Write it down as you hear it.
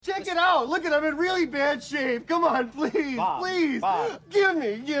Check it out. Look at, I'm in really bad shape. Come on, please, Bob, please. Bob. Give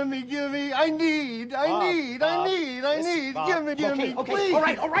me. I need. Give me, Okay, please.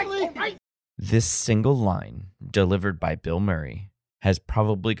 all right. Please. This single line, delivered by Bill Murray, has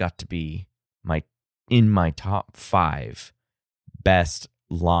probably got to be in my top 5 best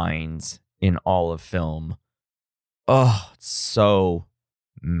lines in all of film. Oh, it's so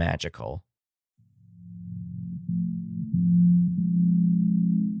magical.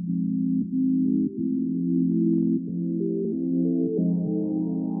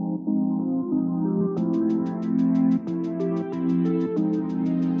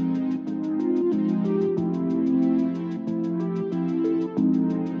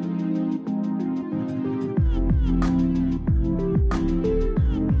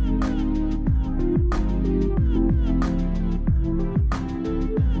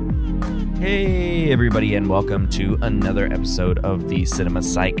 Hey, everybody, and welcome to another episode of the Cinema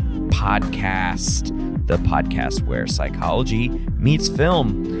Psych Podcast, the podcast where psychology meets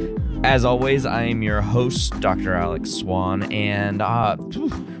film. As always, I am your host, Dr. Alex Swan, and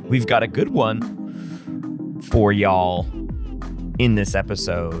we've got a good one for y'all in this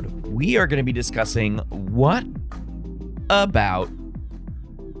episode. We are going to be discussing What About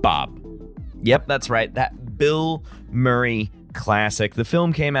Bob? Yep, that's right, that Bill Murray classic. The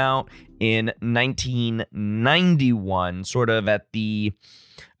film came out in 1991, sort of at the,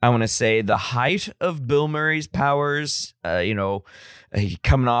 I want to say, the height of Bill Murray's powers,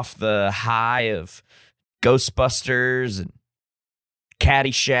 coming off the high of Ghostbusters and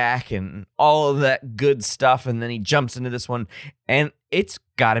Caddyshack and all of that good stuff, and then he jumps into this one, and it's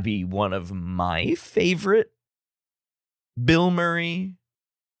got to be one of my favorite Bill Murray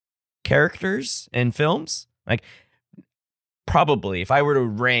characters in films. Like, probably, if I were to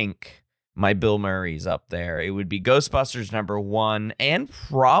rank my Bill Murrays up there, it would be Ghostbusters number 1, and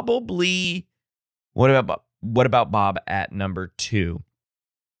probably What About Bob at number 2.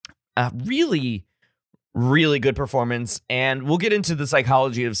 Really, really good performance, and we'll get into the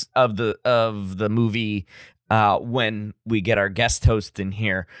psychology of the movie when we get our guest host in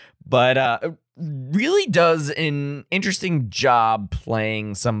here. But really does an interesting job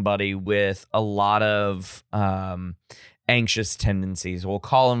playing somebody with a lot of anxious tendencies. We'll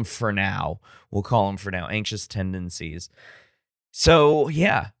call them for now anxious tendencies. So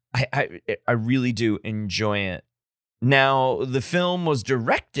yeah, I really do enjoy it. Now, the film was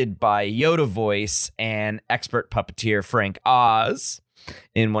directed by Yoda voice and expert puppeteer Frank Oz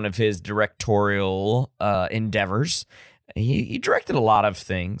in one of his directorial endeavors. He directed a lot of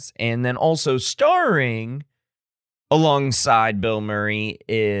things, and then also starring alongside Bill Murray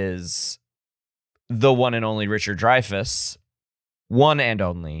is the one and only Richard Dreyfuss.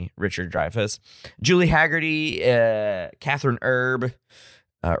 Julie Haggerty, Catherine Irby,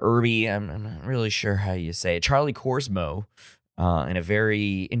 I'm not really sure how you say it, Charlie Korsmo, in a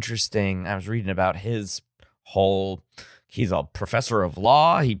very interesting, I was reading about he's a professor of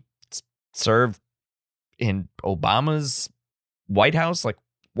law. He served in Obama's White House, like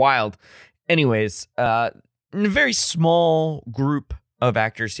wild. Anyways, a very small group of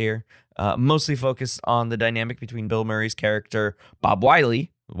actors here. Mostly focused on the dynamic between Bill Murray's character, Bob Wiley,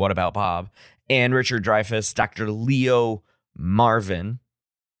 What About Bob, and Richard Dreyfuss, Dr. Leo Marvin.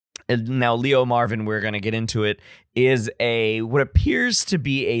 And now, Leo Marvin, we're going to get into it, is what appears to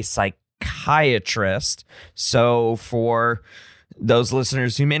be a psychiatrist. So for those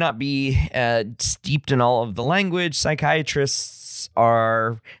listeners who may not be steeped in all of the language, psychiatrists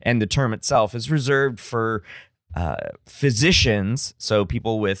are, and the term itself is reserved for physicians, so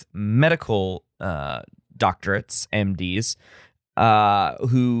people with medical doctorates, MDs,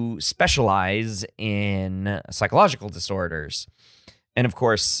 who specialize in psychological disorders, and of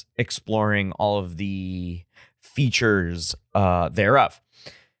course exploring all of the features thereof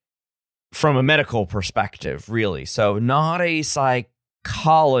from a medical perspective, really. So not a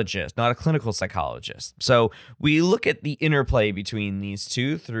psychologist, not a clinical psychologist. So we look at the interplay between these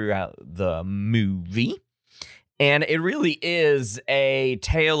two throughout the movie. And it really is a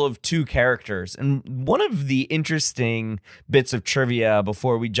tale of two characters. And one of the interesting bits of trivia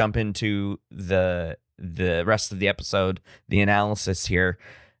before we jump into the rest of the episode, the analysis here,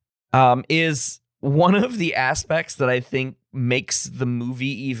 is one of the aspects that I think makes the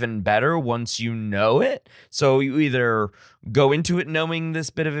movie even better once you know it. So you either go into it knowing this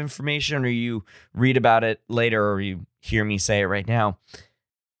bit of information, or you read about it later, or you hear me say it right now.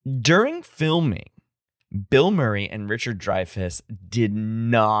 During filming, Bill Murray and Richard Dreyfuss did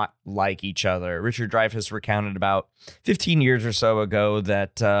not like each other. Richard Dreyfuss recounted about 15 years or so ago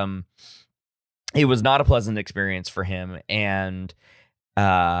that it was not a pleasant experience for him, and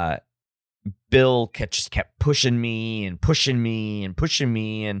Bill just kept pushing me and pushing me and pushing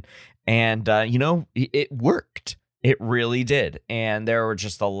me, and it worked. It really did. And there were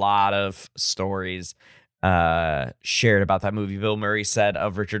just a lot of stories shared about that movie. Bill Murray said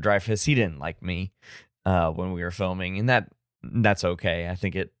of Richard Dreyfuss, he didn't like me when we were filming, and that's okay. I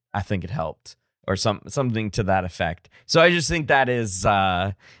think it helped, or something to that effect. So I just think that is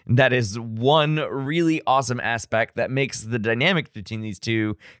one really awesome aspect that makes the dynamic between these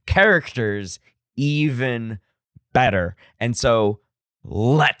two characters even better. And so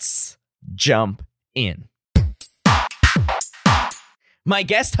let's jump in. My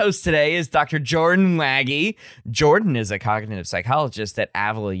guest host today is Dr. Jordan Wagge. Jordan is a cognitive psychologist at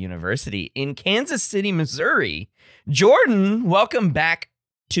Avila University in Kansas City, Missouri. Jordan, welcome back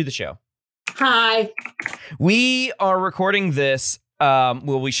to the show. Hi. We are recording this.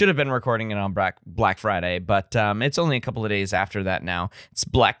 We should have been recording it on Black Friday, but it's only a couple of days after that now. It's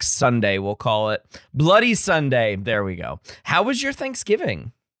Black Sunday, we'll call it. Bloody Sunday. There we go. How was your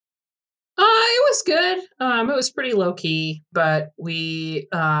Thanksgiving? It was good. It was pretty low key, but we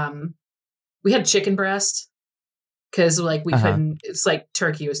had chicken breast because we couldn't. It's like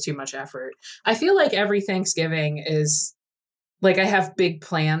turkey was too much effort. I feel like every Thanksgiving is like I have big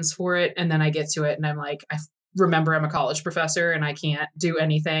plans for it, and then I get to it, and I'm like, I remember I'm a college professor, and I can't do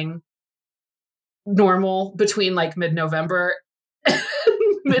anything normal between like mid-November and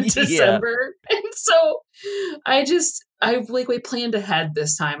mid-December, and so we planned ahead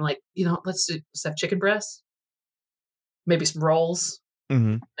this time. Like, let's have chicken breast, maybe some rolls,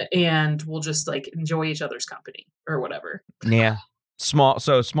 and we'll just like enjoy each other's company or whatever. Yeah,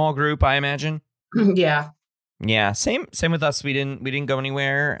 small group, I imagine. Yeah, same with us. We didn't go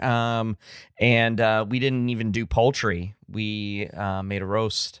anywhere, and we didn't even do poultry. We made a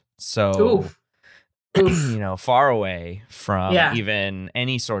roast. So, far away from even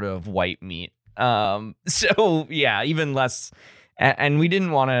any sort of white meat. So yeah, even less. And we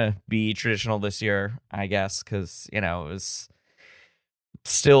didn't want to be traditional this year, I guess, because it was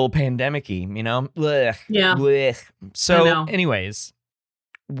still pandemic-y, Blech, yeah. Blech. So, anyways,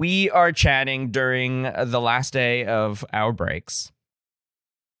 we are chatting during the last day of our breaks.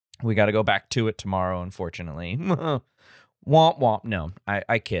 We got to go back to it tomorrow, unfortunately. Womp womp. No,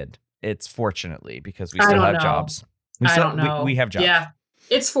 I kid. It's fortunately because we still have jobs. I don't know. We have jobs. Yeah,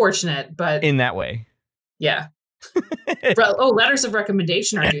 it's fortunate, but in that way. Yeah. Letters of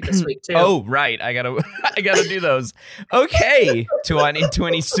recommendation are due this week too. Oh, right. I gotta do those. Okay. To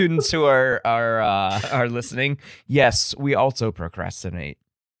any students who are listening, yes, we also procrastinate.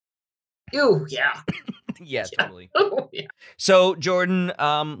 Ooh, yeah. Yeah, totally. Oh, yeah. So, Jordan,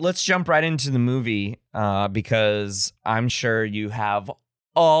 let's jump right into the movie because I'm sure you have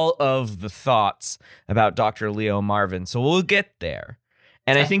all of the thoughts about Dr. Leo Marvin. So we'll get there.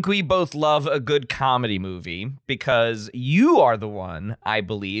 And I think we both love a good comedy movie because you are the one, I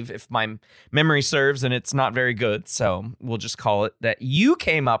believe, if my memory serves, and it's not very good, so we'll just call it that you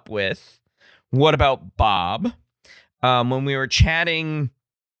came up with What About Bob? When we were chatting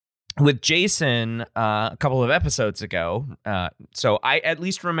with Jason a couple of episodes ago. So I at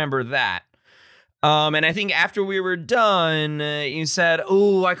least remember that. And I think after we were done, you said,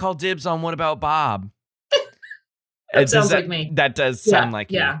 "Oh, I call dibs on What About Bob?" That sounds like me. That does sound like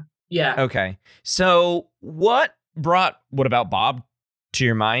you. Yeah. Okay. So what brought What About Bob to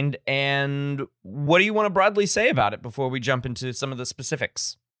your mind, and what do you want to broadly say about it before we jump into some of the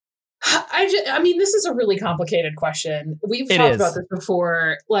specifics? I mean, this is a really complicated question. We've talked about this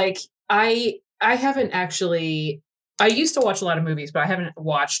before. Like, I haven't actually. I used to watch a lot of movies, but I haven't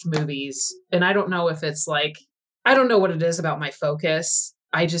watched movies, and I don't know if it's like I don't know what it is about my focus.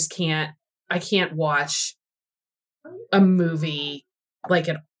 I just can't. I can't watch a movie I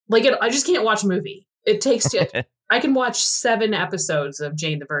just can't watch a movie. It takes I can watch 7 episodes of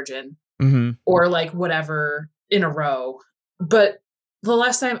Jane the Virgin or like whatever in a row. But the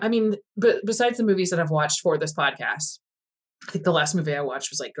last time, but besides the movies that I've watched for this podcast, I think the last movie I watched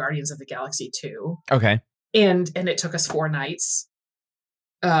was like Guardians of the Galaxy 2. Okay. And it took us 4 nights,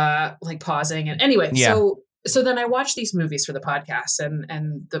 like pausing. And anyway, so then I watched these movies for the podcast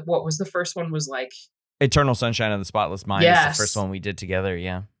and what was the first one was like Eternal Sunshine of the Spotless Mind is the first one we did together,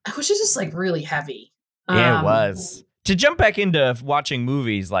 yeah. Which is just like really heavy. Yeah, it was. To jump back into watching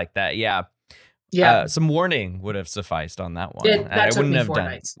movies like that, yeah. Some warning would have sufficed on that one. That took me 4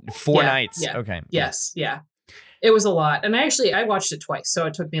 nights. 4 nights? Yeah. Okay. Yes, yeah. It was a lot. And I watched it twice, so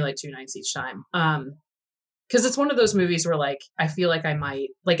it took me like 2 nights each time. Because it's one of those movies where like I feel like I might,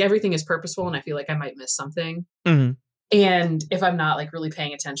 like everything is purposeful and I feel like I might miss something. Mm-hmm. And if I'm not like really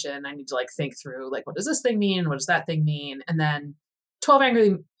paying attention, I need to like think through like, what does this thing mean? What does that thing mean? And then 12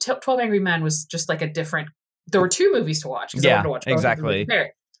 Angry Men was just like a different. There were two movies to watch because I wanted to watch both exactly. of them.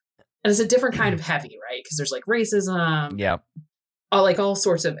 And it's a different kind of heavy, right? Because there's like racism, all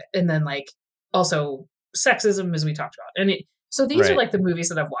sorts of, and then like also sexism, as we talked about. And so these are like the movies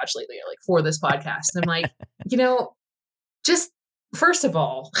that I've watched lately, like for this podcast. And I'm like, just first of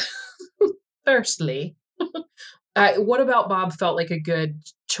all, firstly, What About Bob felt like a good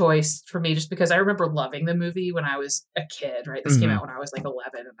choice for me, just because I remember loving the movie when I was a kid, right? This came out when I was like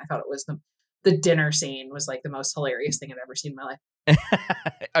 11, and I thought it was the dinner scene was like the most hilarious thing I've ever seen in my life.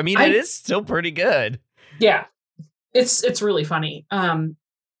 I mean, it is still pretty good. Yeah, it's really funny.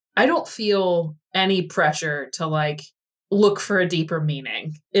 I don't feel any pressure to like look for a deeper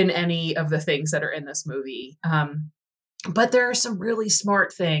meaning in any of the things that are in this movie. But there are some really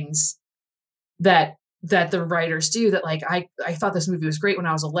smart things that the writers do that, like, I thought this movie was great when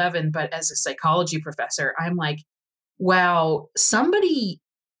I was 11, but as a psychology professor, I'm like, wow, somebody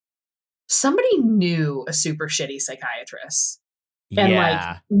knew a super shitty psychiatrist and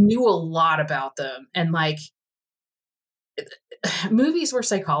like knew a lot about them. And like movies where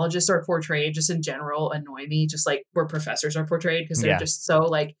psychologists are portrayed just in general annoy me, just like where professors are portrayed, because they're just so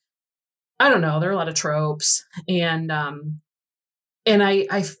like, I don't know, there are a lot of tropes. And I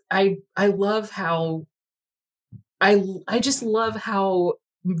love how I just love how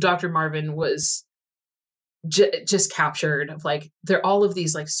Dr. Marvin was just captured of like, there all of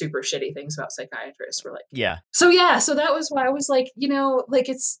these like super shitty things about psychiatrists were like, so that was why I was like, like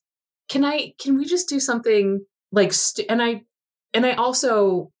can we just do something like, and I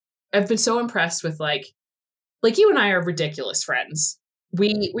also, I've been so impressed with like you and I are ridiculous friends.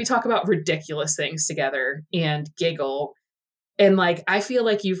 We talk about ridiculous things together and giggle. And like, I feel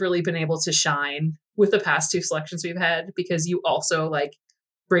like you've really been able to shine with the past two selections we've had, because you also like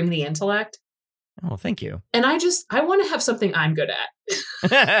bring the intellect. Oh, thank you. And I want to have something I'm good at.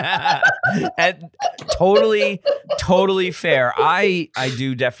 And totally fair. I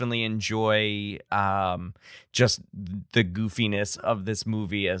do definitely enjoy just the goofiness of this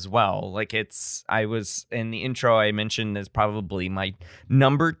movie as well. Like I was in the intro, I mentioned is probably my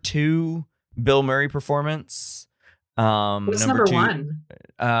number 2 Bill Murray performance. What's number 1?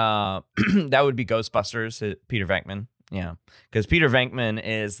 That would be Ghostbusters, Peter Venkman. Yeah, because Peter Venkman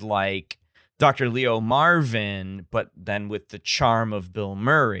is like Dr. Leo Marvin, but then with the charm of Bill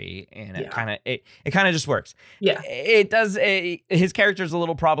Murray, and it kind of just works. Yeah, it does. His character is a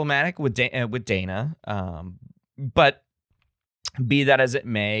little problematic with Dana, but be that as it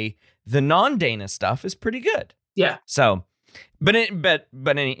may, the non-Dana stuff is pretty good. Yeah. So. But in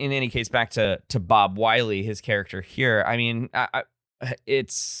any case, back to Bob Wiley, his character here. I mean,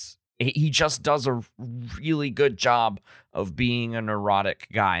 he just does a really good job of being a neurotic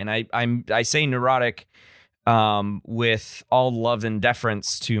guy, and I say neurotic with all love and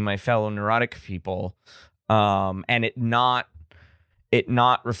deference to my fellow neurotic people, and it not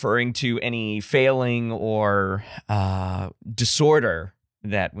referring to any failing or disorder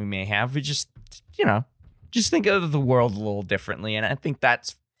that we may have. We just think of the world a little differently, and I think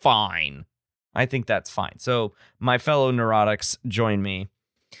that's fine. So my fellow neurotics join me,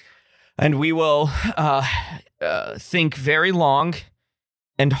 and we will think very long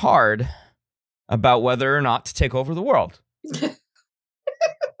and hard about whether or not to take over the world.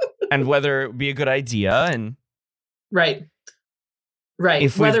 And whether it would be a good idea, and right.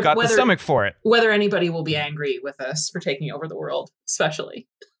 If we've got the stomach for it. Whether anybody will be angry with us for taking over the world, especially.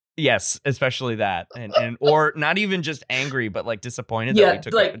 Yes, especially that, and or not even just angry, but like disappointed that we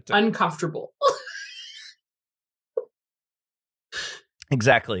took it. Uncomfortable.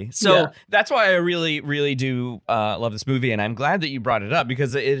 Exactly. So that's why I really, really do love this movie, and I'm glad that you brought it up,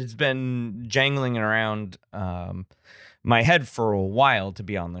 because it has been jangling around my head for a while to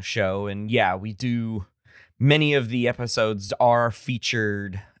be on the show. And we do. Many of the episodes are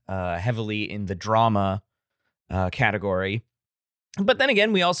featured heavily in the drama category. But then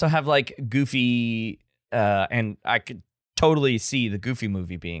again, we also have like goofy, and I could totally see the Goofy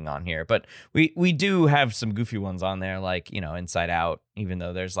movie being on here. But we do have some goofy ones on there, like, Inside Out, even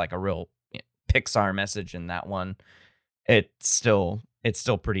though there's like a real Pixar message in that one. It's still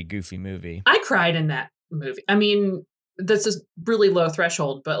pretty goofy movie. I cried in that movie. I mean, this is really low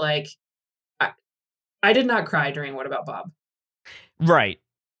threshold, but like, I did not cry during What About Bob? Right.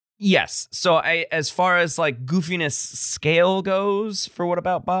 Yes. So as far as like goofiness scale goes for What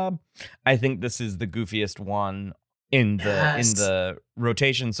About Bob, I think this is the goofiest one in the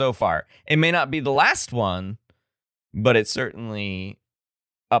rotation so far. It may not be the last one, but it's certainly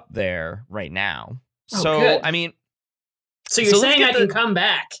up there right now. Oh, good. I mean, so you're saying I can come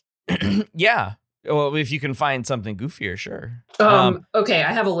back? Yeah. Well, if you can find something goofier, sure. Okay,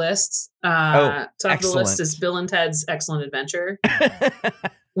 I have a list. Top of the list is Bill and Ted's Excellent Adventure,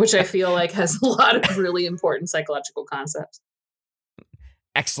 which I feel like has a lot of really important psychological concepts.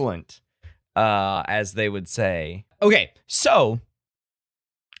 Excellent, as they would say. Okay, so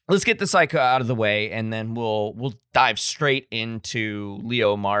let's get the psycho out of the way, and then we'll dive straight into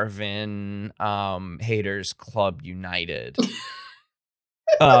Leo Marvin, Haters Club United.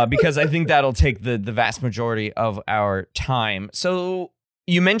 Because I think that'll take the vast majority of our time. So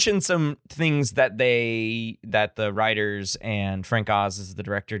you mentioned some things that the writers and Frank Oz as the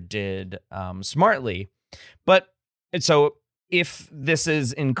director did smartly. But so if this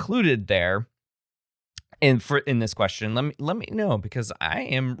is included there in this question, let me know, because I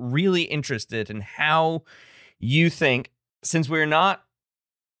am really interested in how you think, since we're not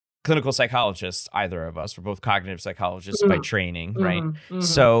clinical psychologists, either of us. We're both cognitive psychologists by training, right? Mm-hmm.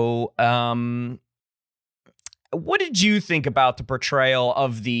 So, what did you think about the portrayal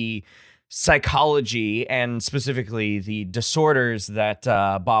of the psychology and specifically the disorders that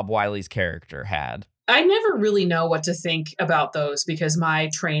Bob Wiley's character had? I never really know what to think about those, because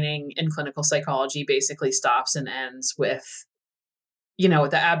my training in clinical psychology basically stops and ends with,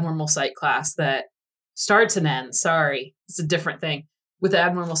 the abnormal psych class that starts and ends. Sorry, it's a different thing. With the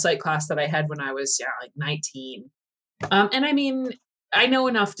abnormal psych class that I had when I was 19. And I mean, I know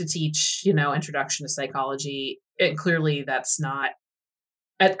enough to teach, introduction to psychology. And clearly that's not,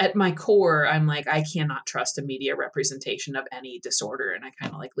 at my core, I'm like, I cannot trust a media representation of any disorder. And I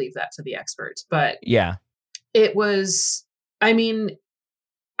kind of like leave that to the experts. But yeah, it was, I mean,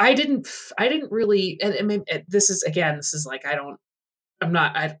 I didn't really, and this is like, I'm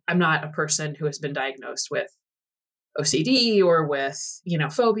not a person who has been diagnosed with OCD or with,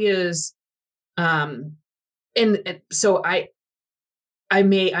 phobias. And so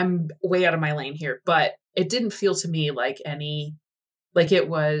I'm way out of my lane here, but it didn't feel to me like it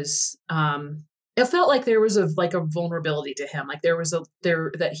was, it felt like there was a vulnerability to him. Like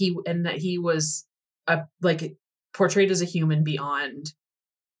that he was portrayed as a human beyond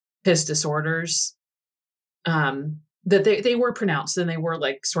his disorders. That they were pronounced and they were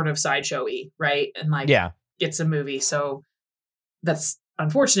like sort of sideshowy, right? And like, yeah. It's a movie, so that's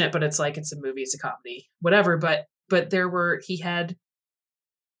unfortunate, but it's like, it's a movie, it's a comedy, whatever. But he had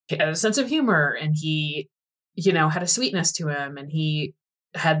a sense of humor, and he, had a sweetness to him, and he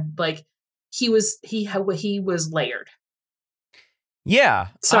had he was layered. Yeah.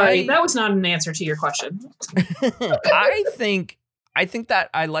 Sorry, that was not an answer to your question. I think that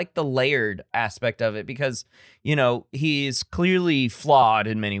I like the layered aspect of it, because, he's clearly flawed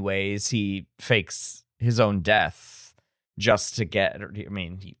in many ways. He fakes his own death just to get,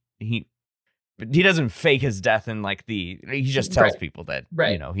 he doesn't fake his death in he just tells people that,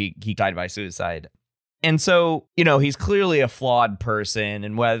 he died by suicide. And so, he's clearly a flawed person,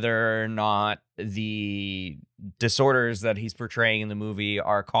 and whether or not the disorders that he's portraying in the movie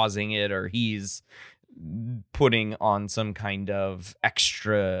are causing it, or he's putting on some kind of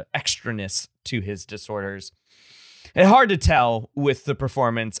extraness to his disorders, it's hard to tell with the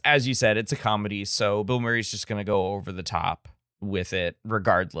performance. As you said, it's a comedy, so Bill Murray's just going to go over the top with it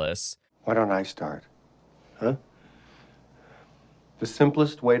regardless. Why don't I start? Huh? The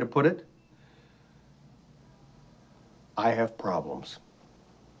simplest way to put it? I have problems.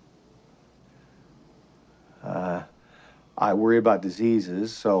 I worry about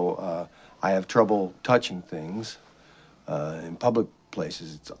diseases, so I have trouble touching things. In public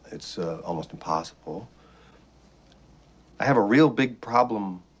places, it's almost impossible. I have a real big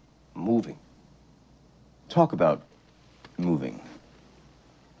problem moving. Talk about moving.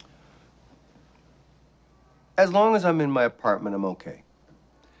 As long as I'm in my apartment, I'm okay.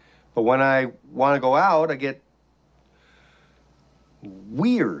 But when I want to go out, I get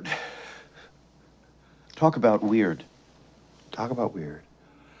weird. Talk about weird. Talk about weird.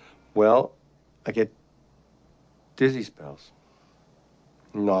 Well, I get dizzy spells,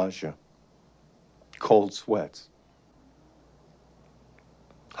 nausea, cold sweats,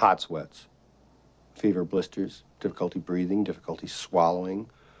 hot sweats, fever blisters, difficulty breathing, difficulty swallowing,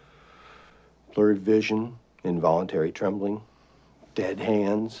 blurred vision, involuntary trembling, dead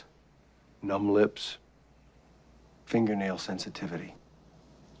hands, numb lips, fingernail sensitivity,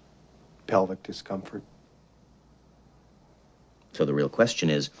 pelvic discomfort. So the real question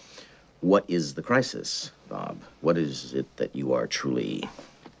is, what is the crisis, Bob? What is it that you are truly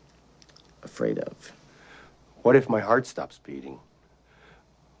afraid of? What if my heart stops beating?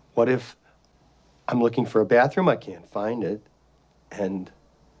 What if I'm looking for a bathroom, I can't find it, and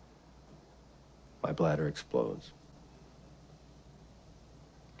my bladder explodes?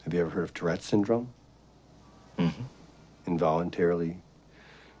 Have you ever heard of Tourette's syndrome? Mm-hmm. Involuntarily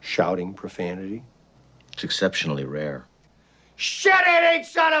shouting profanity? It's exceptionally rare. Shit-eating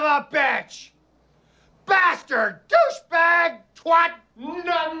son of a bitch! Bastard! Douchebag! Twat!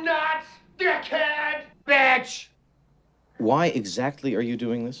 Numbnuts! Dickhead! Bitch! Why exactly are you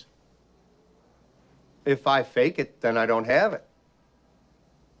doing this? If I fake it, then I don't have it.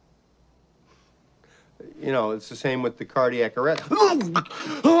 You know, it's the same with the cardiac arrest.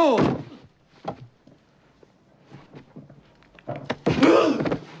 Oh!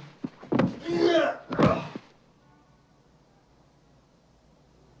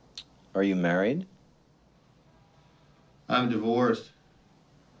 Are you married? I'm divorced.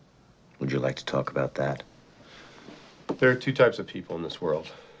 Would you like to talk about that? There are two types of people in this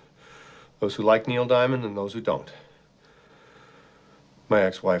world. Those who like Neil Diamond and those who don't. My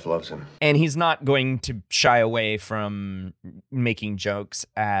ex-wife loves him. And he's not going to shy away from making jokes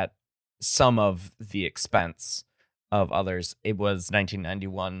at some of the expense of others. It was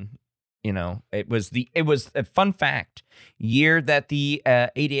 1991. You know, it was a fun fact year that the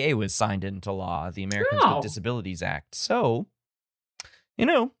ADA was signed into law, the Americans with Disabilities Act. So, you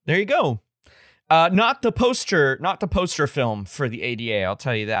know, there you go. Not the poster film for the ADA. I'll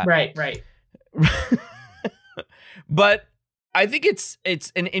tell you that. Right. But I think it's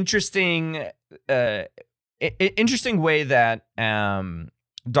an interesting interesting way that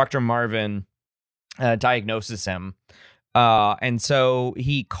Dr. Marvin diagnoses him. And so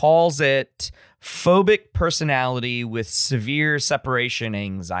he calls it phobic personality with severe separation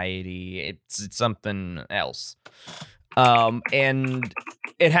anxiety. It's something else. And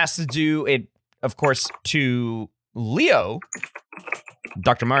it has to do it, of course, to Leo,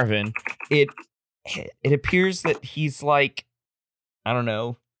 Dr. Marvin. It appears that he's like, I don't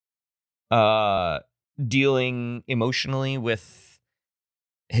know, dealing emotionally with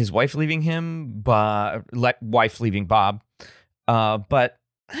his wife leaving him, wife leaving Bob. But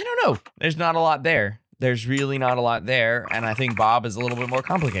I don't know. There's not a lot there. There's really not a lot there. And I think Bob is a little bit more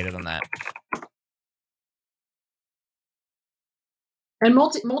complicated than that. And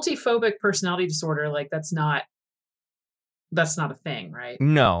multiphobic personality disorder, like that's not a thing, right?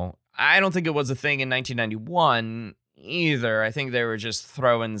 No, I don't think it was a thing in 1991 either. I think they were just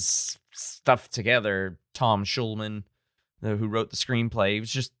throwing stuff together. Tom Schulman, who wrote the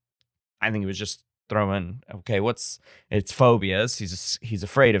screenplay, I think he was just throwing, okay, it's phobias. He's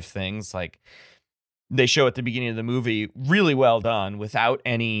afraid of things. Like they show at the beginning of the movie, really well done, without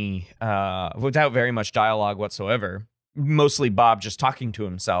very much dialogue whatsoever. Mostly Bob just talking to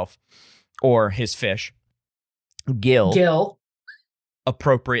himself or his fish, Gil,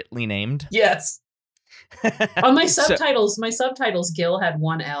 appropriately named. Yes. On my subtitles, Gil had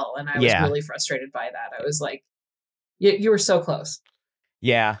one L, and I was really frustrated by that. I was like, you were so close.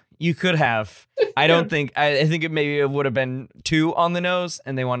 Yeah, you could have. I don't think. I think it would have been 2 on the nose,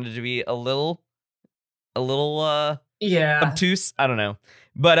 and they wanted to be a little obtuse. I don't know,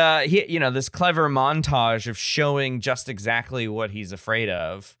 but this clever montage of showing just exactly what he's afraid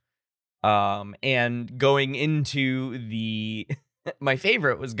of, and going into the. My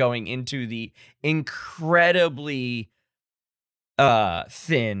favorite was going into the incredibly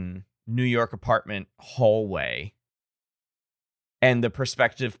thin New York apartment hallway. And the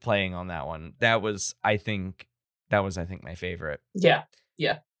perspective playing on that one, that was, I think, my favorite. Yeah.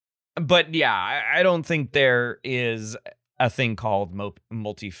 But yeah, I don't think there is a thing called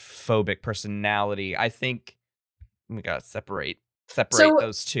multiphobic personality. I think we gotta separate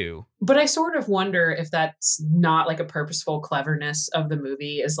those two. But I sort of wonder if that's not like a purposeful cleverness of the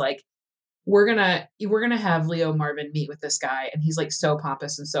movie. Is like we're gonna have Leo Marvin meet with this guy, and he's like so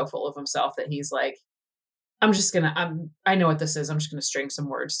pompous and so full of himself that he's like, I know what this is. I'm just going to string some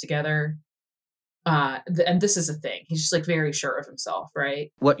words together. And this is a thing. He's just like very sure of himself,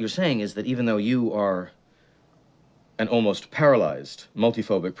 right? What you're saying is that even though you are an almost paralyzed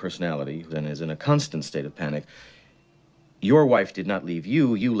multiphobic personality and is in a constant state of panic, your wife did not leave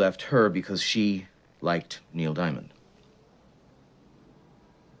you. You left her because she liked Neil Diamond.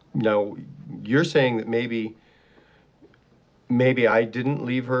 No, you're saying that maybe I didn't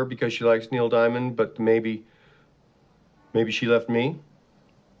leave her because she likes Neil Diamond, but maybe she left me?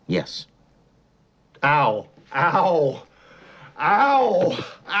 Yes. Ow. Ow. Ow.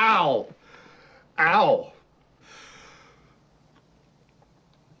 Ow. Ow.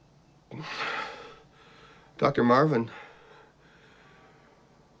 Dr. Marvin,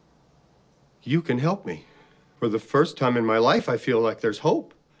 you can help me. For the first time in my life, I feel like there's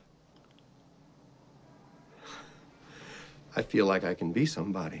hope. I feel like I can be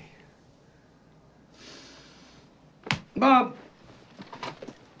somebody. Bob,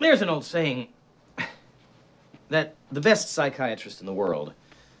 There's an old saying that the best psychiatrist in the world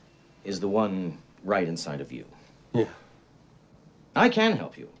is the one right inside of you. Yeah. I can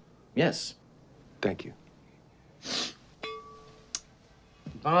help you. Yes. Thank you.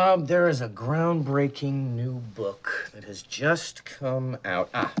 Bob, there is a groundbreaking new book that has just come out.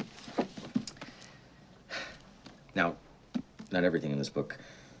 Now, not everything in this book,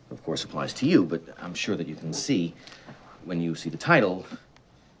 of course, applies to you, but I'm sure that you can see, when you see the title,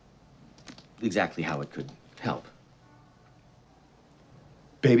 exactly how it could help.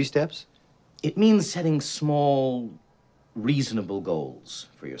 Baby steps? It means setting small, reasonable goals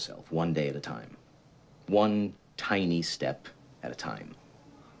for yourself, one day at a time. One tiny step at a time.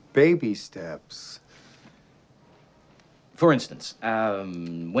 Baby steps. For instance,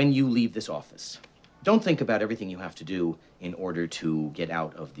 when you leave this office, don't think about everything you have to do in order to get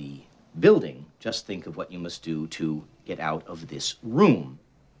out of the building. Just think of what you must do to get out of this room.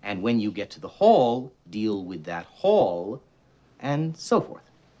 And when you get to the hall, deal with that hall, and so forth.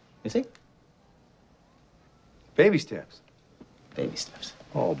 You see? Baby steps. Baby steps.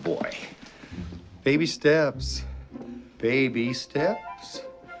 Oh, boy. Baby steps. Baby steps.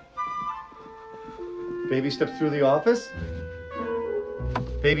 Baby steps through the office.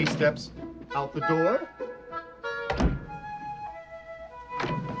 Baby steps out the door.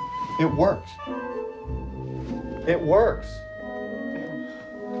 It works. It works.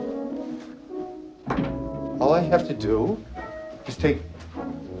 All I have to do is take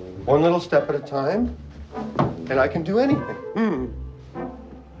one little step at a time, and I can do anything.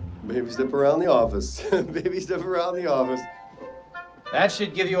 Baby step around the office. Baby step around the office. That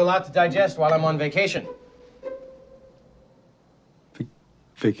should give you a lot to digest while I'm on vacation.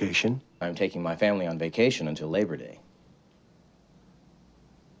 Vacation? I'm taking my family on vacation until Labor Day.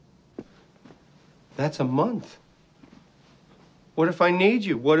 That's a month. What if I need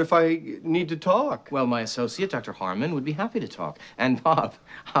you? What if I need to talk? Well, my associate, Dr. Harmon, would be happy to talk. And Bob,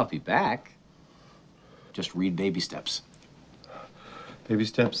 I'll be back. Just read baby steps. Baby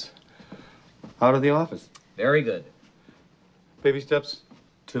steps out of the office. Very good. Baby steps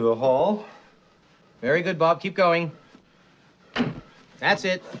to the hall. Very good, Bob. Keep going. That's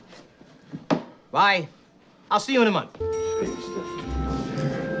it. Bye. I'll see you in a month. Baby steps.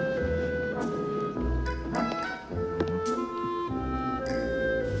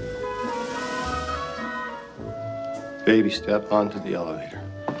 Baby step onto the elevator.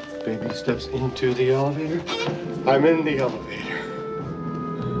 Baby steps into the elevator. I'm in the elevator.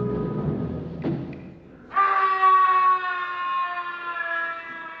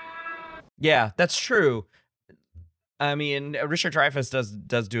 Yeah, that's true. I mean, Richard Dreyfuss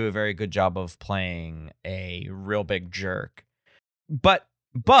does do a very good job of playing a real big jerk. But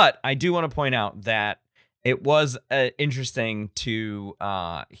I do want to point out that it was interesting to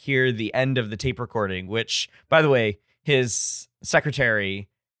hear the end of the tape recording, which, by the way, his secretary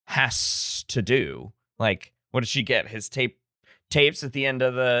has to do. Like, what did she get? His tapes at the end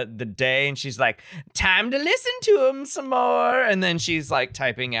of the day, and she's like, time to listen to him some more, and then she's like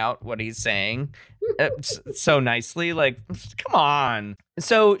typing out what he's saying so nicely. Like, come on.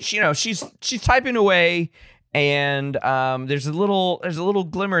 So she's typing away, and there's a little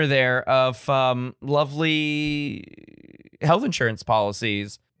glimmer there of lovely health insurance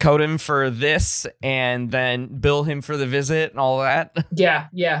policies. Code him for this and then bill him for the visit and all that.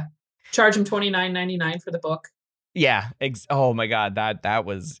 Yeah. Charge him $29.99 for the book. Yeah. Oh my God. That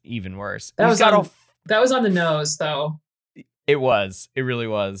was even worse. That was on the nose, though. It was. It really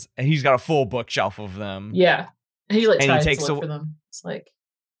was. And he's got a full bookshelf of them. Yeah. And he tries takes to look for them. It's like,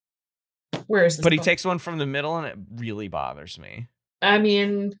 where is this But he book? takes one from the middle, and it really bothers me. I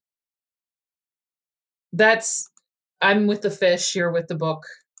mean, I'm with the fish. You're with the book.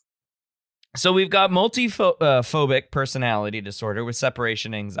 So we've got multiphobic personality disorder with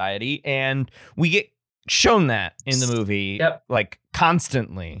separation anxiety, and we get shown that in the movie, like,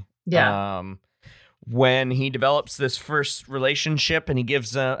 constantly. Yeah. When he develops this first relationship, and he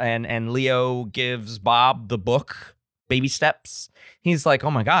gives and Leo gives Bob the book, Baby Steps. He's like,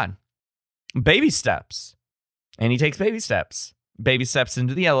 oh my God, baby steps, and he takes baby steps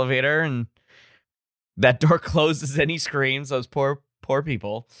into the elevator, and that door closes, and he screams. Those poor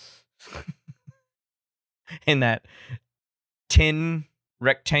people. In that tin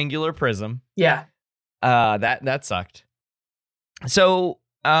rectangular prism. Yeah. That sucked. So,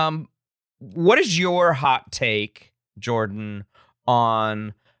 what is your hot take, Jordan,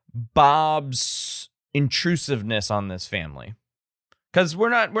 on Bob's intrusiveness on this family? Because we're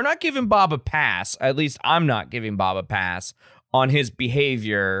not giving Bob a pass. At least I'm not giving Bob a pass on his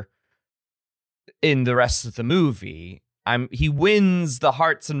behavior in the rest of the movie. he wins the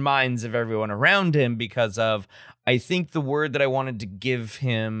hearts and minds of everyone around him because of, I think the word that I wanted to give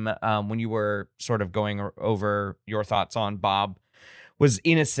him when you were sort of going over your thoughts on Bob was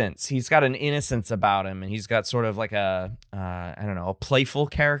innocence. He's got an innocence about him, and he's got sort of like a I don't know, a playful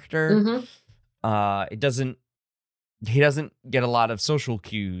character. Mm-hmm. He doesn't get a lot of social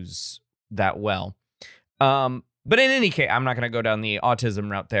cues that well. But in any case, I'm not going to go down the autism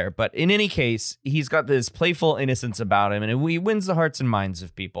route there. But in any case, he's got this playful innocence about him, and he wins the hearts and minds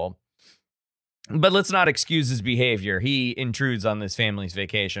of people. But let's not excuse his behavior. He intrudes on this family's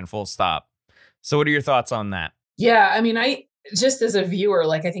vacation, full stop. So what are your thoughts on that? Yeah, I mean, I just as a viewer,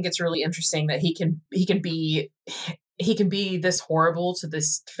 like, I think it's really interesting that he can be this horrible to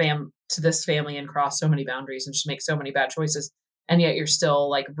this family and cross so many boundaries and just make so many bad choices, and yet you're still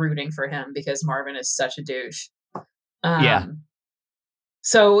like rooting for him because Marvin is such a douche. Yeah.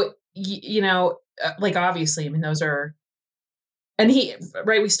 So like, obviously, I mean, those are, and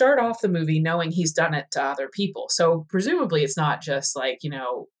we start off the movie knowing he's done it to other people, so presumably it's not just like,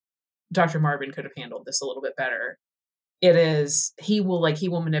 Dr. Marvin could have handled this a little bit better. It is, he will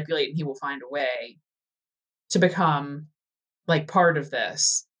manipulate, and he will find a way to become like part of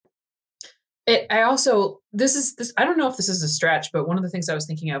this. I don't know if this is a stretch, but one of the things I was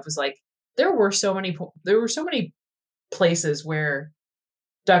thinking of was like, there were so many places where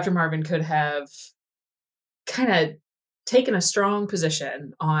Dr. Marvin could have kind of taken a strong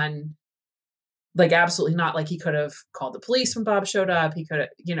position on, like, absolutely not. Like, he could have called the police when Bob showed up. He could have,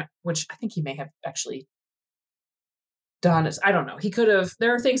 which I think he may have actually done. I don't know.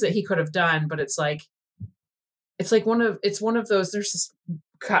 There are things that he could have done, but it's one of those,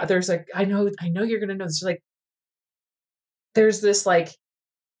 there's like, I know you're going to know this. Like, there's this, like,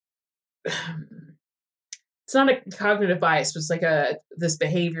 it's not a cognitive bias, but it's like this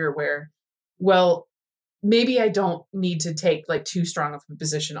behavior where, well, maybe I don't need to take like too strong of a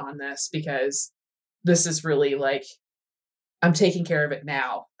position on this because this is really like, I'm taking care of it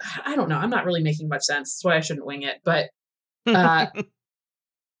now. I don't know. I'm not really making much sense. That's why I shouldn't wing it. But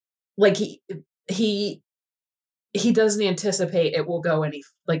like he doesn't anticipate it will go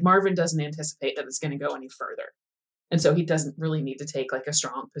Marvin doesn't anticipate that it's going to go any further. And so he doesn't really need to take like a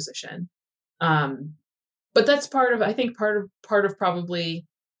strong position. But that's part of probably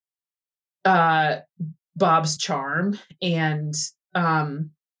Bob's charm. And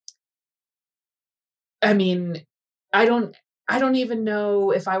I mean, I don't even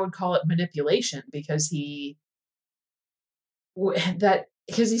know if I would call it manipulation, because he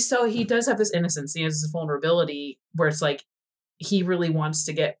does have this innocence. He has this vulnerability where it's like he really wants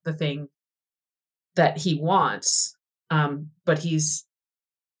to get the thing that he wants, but he's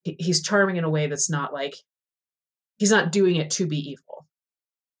charming in a way that's not like, he's not doing it to be evil.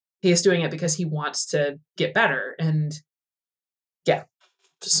 He is doing it because he wants to get better. And yeah,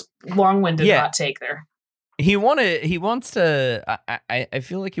 just long-winded hot take there. He wants to, I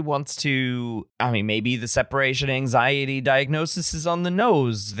feel like he wants to, I mean, maybe the separation anxiety diagnosis is on the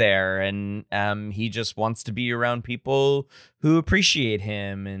nose there. And he just wants to be around people who appreciate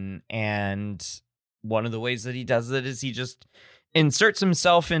him. And one of the ways that he does it is he just inserts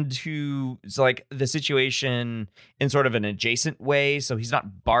himself into like the situation in sort of an adjacent way. So he's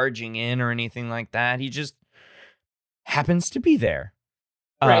not barging in or anything like that. He just happens to be there.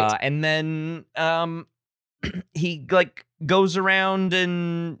 Right. And then he like goes around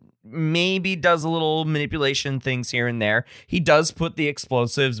and maybe does a little manipulation things here and there. He does put the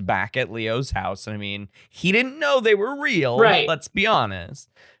explosives back at Leo's house. I mean, he didn't know they were real. Right. Let's be honest.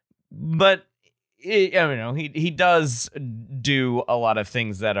 But he does do a lot of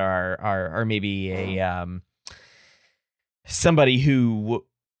things that are maybe a somebody who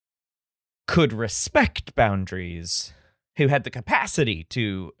could respect boundaries, who had the capacity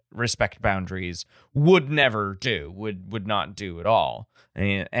to respect boundaries, would never do, would not do at all.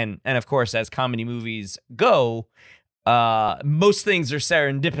 And of course, as comedy movies go, most things are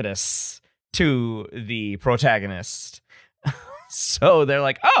serendipitous to the protagonist. So they're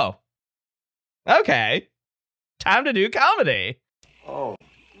like, oh, okay, time to do comedy. Oh.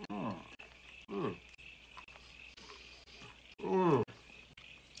 Mm. Mm. Mm.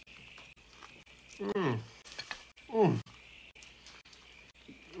 Mm. Mm.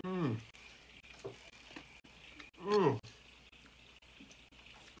 Mm. Mm.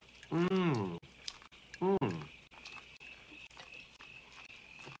 Mm. Mm.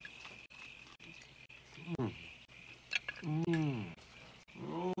 Mm. Mm.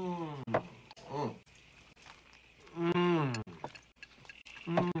 Mm.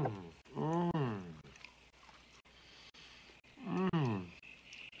 Mm. Mm.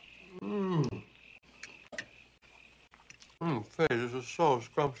 Mm. so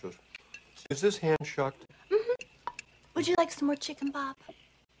scrumptious. Is this hand shucked? Mm-hmm. Would you like some more chicken, Bob?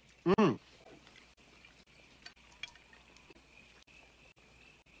 Mmm.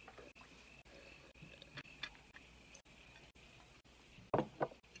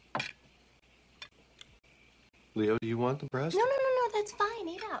 Leo, do you want the breast? No, that's fine.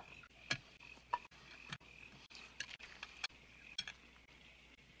 Eat up.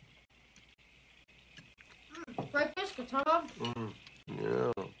 Great biscuits, huh, Bob?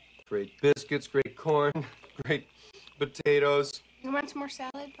 Yeah. Great biscuits, great corn, great potatoes. You want some more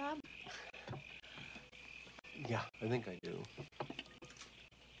salad, Bob? Yeah, I think I do.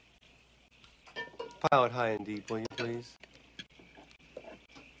 Pile it high and deep, will you, please?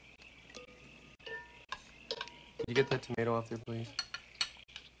 Could you get that tomato off there, please?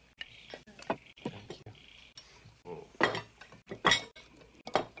 Thank you.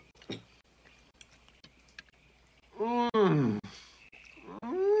 Mmm.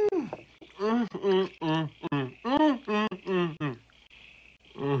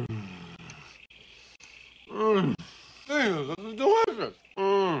 This is delicious.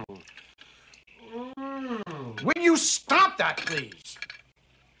 Will you stop that, please?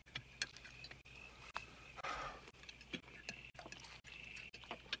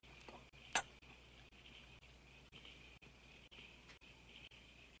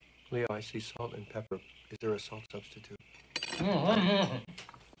 Leo, I see salt and pepper. Is there a salt substitute?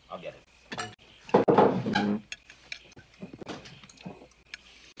 I'll get it.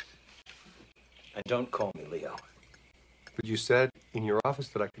 And don't call me Leo. But you said in your office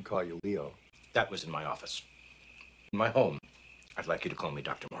that I could call you Leo. That was in my office. In my home, I'd like you to call me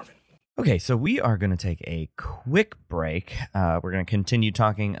Dr. Marvin. Okay, so we are going to take a quick break. We're going to continue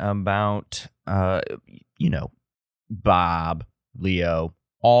talking about, Bob, Leo,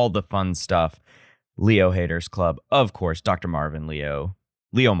 all the fun stuff. Leo Haters Club, of course, Dr. Marvin, Leo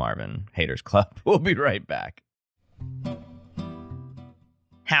Marvin Haters Club. We'll be right back.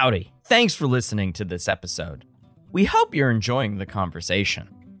 Howdy. Thanks for listening to this episode. We hope you're enjoying the conversation.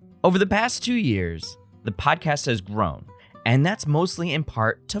 Over the past 2 years, the podcast has grown, and that's mostly in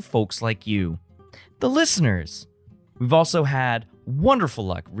part to folks like you, the listeners. We've also had wonderful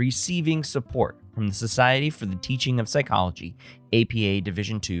luck receiving support from the Society for the Teaching of Psychology, APA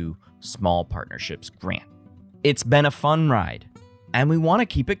Division II Small Partnerships Grant. It's been a fun ride, and we want to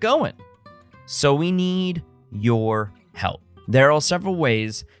keep it going. So we need your help. There are several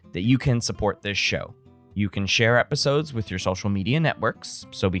ways that you can support this show. You can share episodes with your social media networks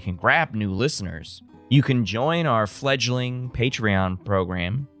so we can grab new listeners. You can join our fledgling Patreon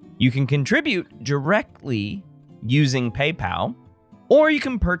program. You can contribute directly using PayPal. Or you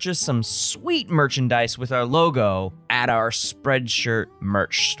can purchase some sweet merchandise with our logo at our Spreadshirt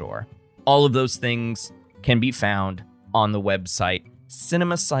merch store. All of those things can be found on the website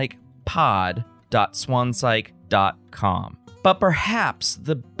cinemapsychpod.swanpsych.com. But perhaps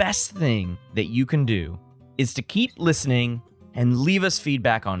the best thing that you can do is to keep listening and leave us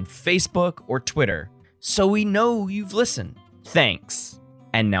feedback on Facebook or Twitter so we know you've listened. Thanks.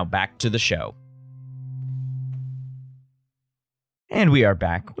 And now back to the show. And we are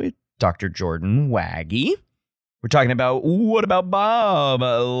back with Dr. Jordan Waggy. We're talking about, what about Bob?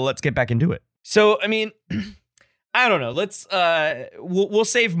 Let's get back into it. So, I mean, I don't know. Let's, we'll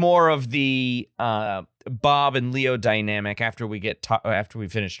save more of the Bob and Leo dynamic after we after we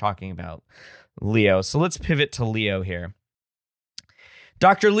finish talking about Leo. So let's pivot to Leo here.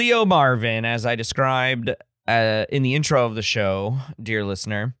 Dr. Leo Marvin, as I described in the intro of the show, dear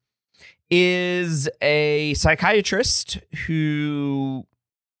listener, is a psychiatrist who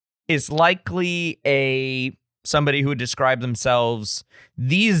is likely somebody who would describe themselves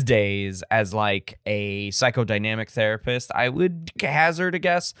these days as like a psychodynamic therapist. I would hazard a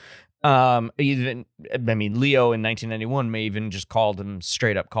guess. Leo in 1991 may even just called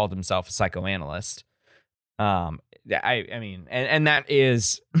himself a psychoanalyst. And that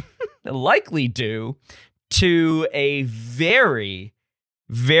is likely due to a very,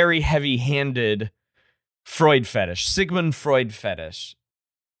 very heavy-handed Freud fetish, Sigmund Freud fetish.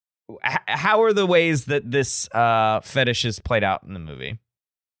 How are the ways that this fetish is played out in the movie?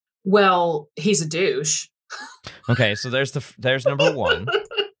 Well, he's a douche. Okay, so there's number one.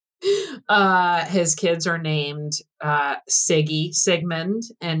 His kids are named Sigmund,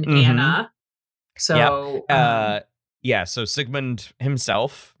 and Anna. So so Sigmund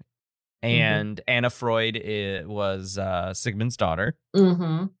himself and Anna Freud was Sigmund's daughter.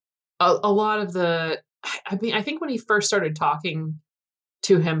 Mm-hmm. A lot of I think when he first started talking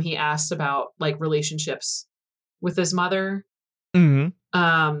to him, he asked about like relationships with his mother. Mm-hmm.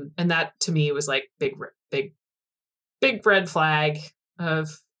 And that to me was like big red flag. of,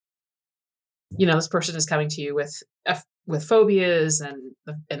 this person is coming to you with phobias, and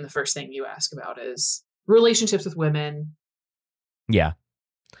the first thing you ask about is relationships with women. Yeah.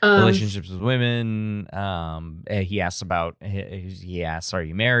 Relationships with women. He asks, are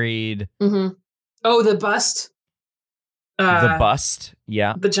you married? Mm-hmm. Oh, the bust. The bust.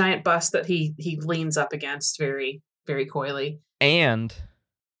 Yeah. The giant bust that he leans up against very, very coyly. And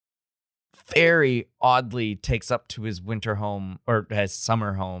very oddly takes up to his winter home or his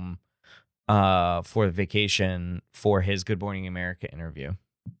summer home for the vacation for his Good Morning America interview.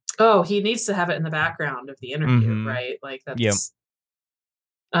 Oh, he needs to have it in the background of the interview, right? Like that's yep.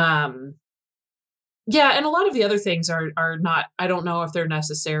 Yeah, and a lot of the other things are not, I don't know if they're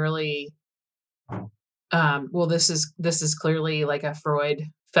necessarily well, this is clearly like a Freud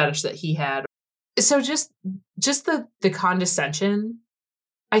fetish that he had. So just the condescension,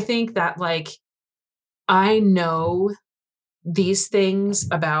 I think that like I know these things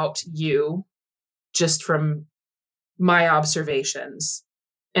about you just from my observations,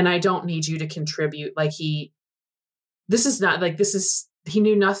 and I don't need you to contribute. Like he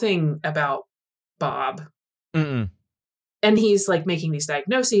knew nothing about Bob. Mm-mm. And he's like making these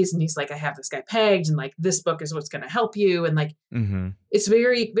diagnoses, and he's like, I have this guy pegged, and like this book is what's going to help you. And like, It's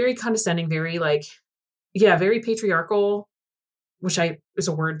very, very condescending, very like, yeah, very patriarchal, which is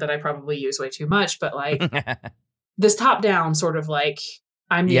a word that I probably use way too much, but like this top down sort of like,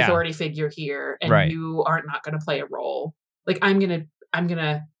 I'm the authority figure here, and you are not going to play a role. Like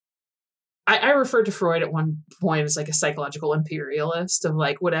I referred to Freud at one point as like a psychological imperialist of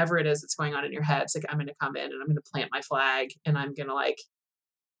like whatever it is that's going on in your head. It's like, I'm going to come in and I'm going to plant my flag, and I'm going to like,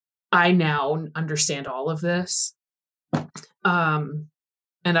 I now understand all of this. And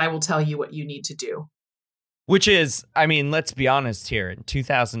I will tell you what you need to do. Which is, I mean, let's be honest here. In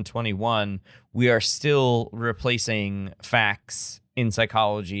 2021, we are still replacing facts in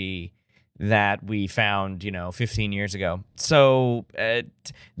psychology that we found, 15 years ago. So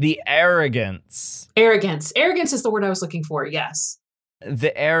the arrogance. Arrogance is the word I was looking for. Yes.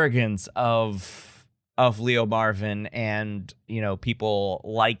 The arrogance of Leo Marvin and, people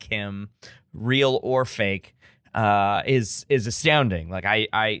like him, real or fake, is astounding. Like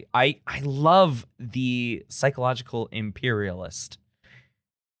I love the psychological imperialist,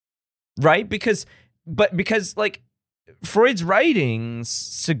 right? Because like Freud's writings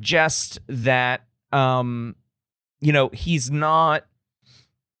suggest that, he's not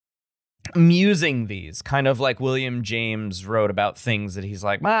musing these, kind of like William James wrote about things that he's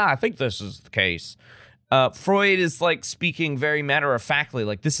like, I think this is the case. Freud is like speaking very matter-of-factly,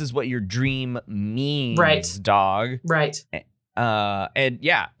 like this is what your dream means, right, dog. Right.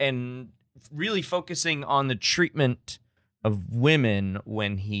 And really focusing on the treatment of women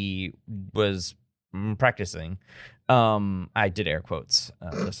when he was practicing. I did air quotes,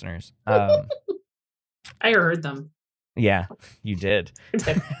 listeners. I heard them. Yeah, you did.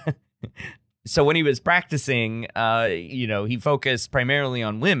 So when he was practicing, he focused primarily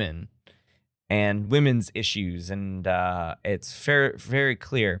on women and women's issues, and it's very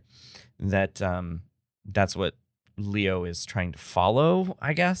clear that that's what Leo is trying to follow,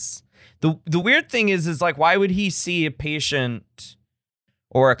 I guess. The weird thing is like, why would he see a patient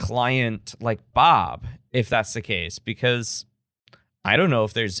or a client like Bob if that's the case? Because I don't know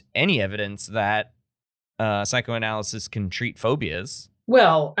if there's any evidence that psychoanalysis can treat phobias.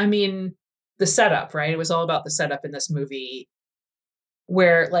 Well, I mean, the setup, right? It was all about the setup in this movie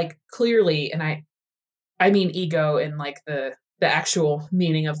where like clearly, and I mean ego in like the actual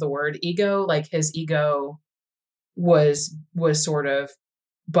meaning of the word ego, like his ego was sort of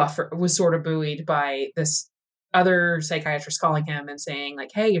buoyed by this other psychiatrist calling him and saying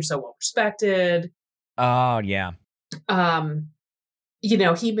like, hey, you're so well respected. Oh yeah. That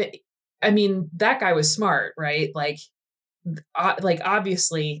guy was smart, right? Like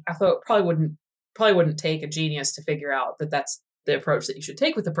obviously I thought probably wouldn't take a genius to figure out that that's the approach that you should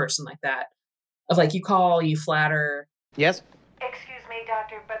take with a person like that, of like, you call, you flatter. Yes? Excuse me,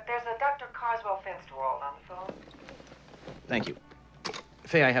 doctor, but there's a Dr. Carswell Finsterwald on the phone. Thank you.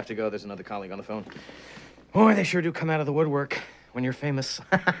 Faye, I have to go. There's another colleague on the phone. Boy, they sure do come out of the woodwork when you're famous.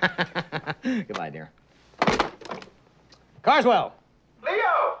 Goodbye, dear. Carswell!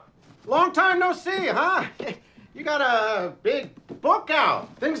 Leo! Long time no see, huh? You got a big book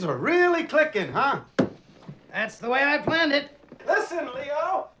out. Things are really clicking, huh? That's the way I planned it. Listen,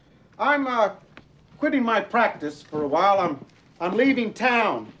 Leo. I'm quitting my practice for a while. I'm leaving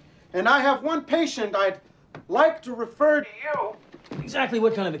town. And I have one patient I'd like to refer to you. Exactly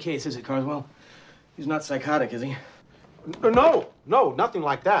what kind of a case is it, Carswell? He's not psychotic, is he? No, nothing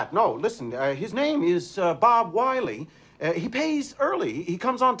like that. No, listen, his name is Bob Wiley, He pays early. He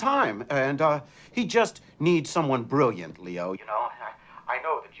comes on time. And he just needs someone brilliant, Leo. You know, I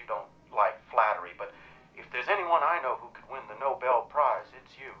know that you don't like flattery, but if there's anyone I know who could win the Nobel Prize,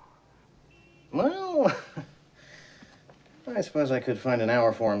 it's you. Well, I suppose I could find an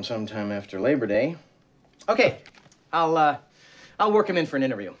hour for him sometime after Labor Day. Okay, I'll work him in for an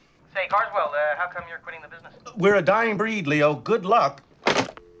interview. Say, Carswell, how come you're quitting the business? We're a dying breed, Leo. Good luck.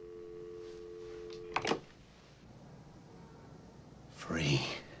 Free.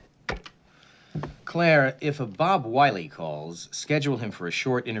 Claire, if a Bob Wiley calls, schedule him for a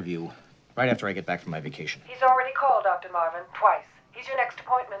short interview right after I get back from my vacation. He's already called, Dr. Marvin, twice. He's your next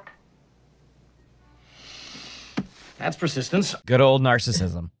appointment. That's persistence. Good old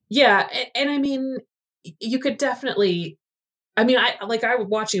narcissism. Yeah, and I mean, you could definitely. I mean, I was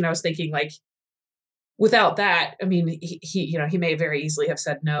watching and I was thinking, like, without that, I mean, he may very easily have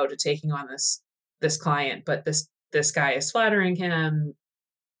said no to taking on this client, but this guy is flattering him,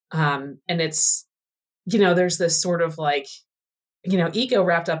 and it's, there's this sort of like, ego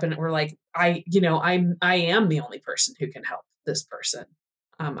wrapped up in it. We're like, I am the only person who can help this person.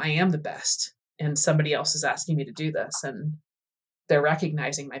 I am the best, and somebody else is asking me to do this, and they're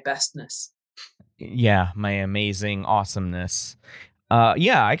recognizing my bestness. Yeah, my amazing awesomeness.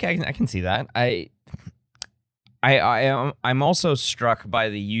 Yeah, I can see that. I'm also struck by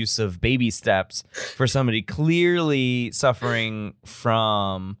the use of baby steps for somebody clearly suffering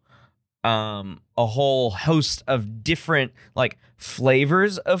from a whole host of different like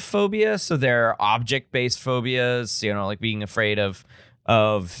flavors of phobia. So there are object-based phobias, like being afraid of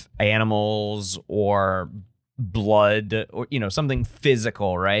animals or blood or something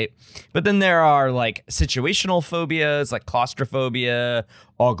physical, right? But then there are like situational phobias like claustrophobia,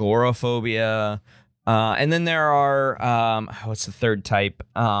 agoraphobia, and then there are what's the third type?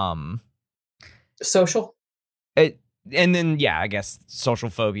 Social. And then I guess social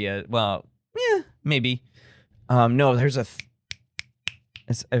phobia. Well, yeah, maybe. No, there's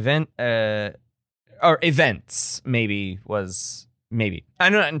it's event or events maybe.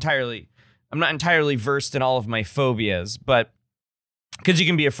 I'm not entirely versed in all of my phobias, but because you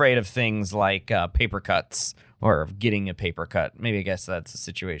can be afraid of things like paper cuts or getting a paper cut. Maybe I guess that's the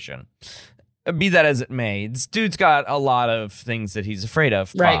situation. Be that as it may, this dude's got a lot of things that he's afraid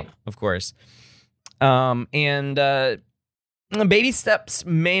of, right? Bob, of course. And baby steps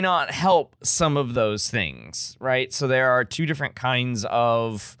may not help some of those things, right? So there are two different kinds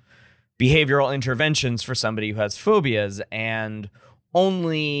of behavioral interventions for somebody who has phobias, and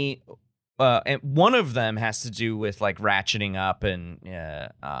only and one of them has to do with like ratcheting up and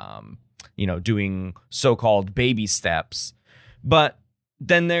doing so-called baby steps. But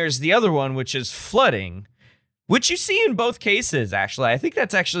then there's the other one, which is flooding, which you see in both cases. Actually, I think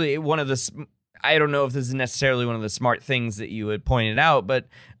that's actually one of the. I don't know if this is necessarily one of the smart things that you had pointed out, but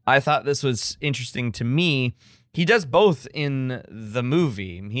I thought this was interesting to me. He does both in the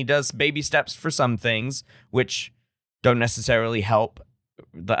movie. He does baby steps for some things, which don't necessarily help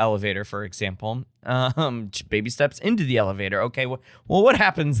the elevator, for example. Baby steps into the elevator. Okay, well, what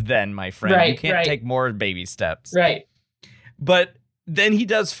happens then, my friend? Right, you can't take more baby steps. Right. But then he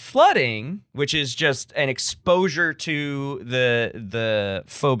does flooding, which is just an exposure to the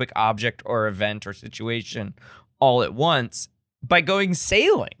phobic object or event or situation all at once by going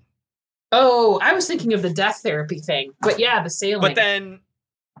sailing. Oh, I was thinking of the death therapy thing. But yeah, the sailing. But then,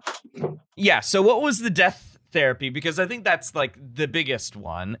 so what was the death therapy? Because I think that's like the biggest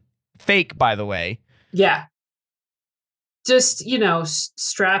one. Fake, by the way. Yeah. Just,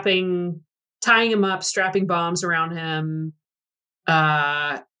 tying him up, strapping bombs around him,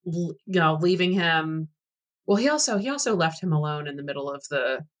 leaving him. Well, he also left him alone in the middle of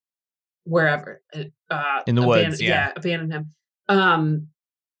the wherever in the woods. Yeah, abandoned him. And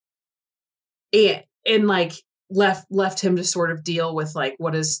like left him to sort of deal with like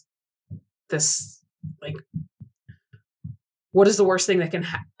what is this, like what is the worst thing that can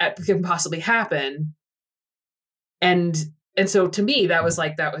possibly happen, and so to me that was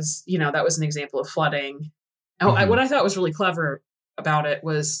an example of flooding. Mm-hmm. What I thought was really clever about it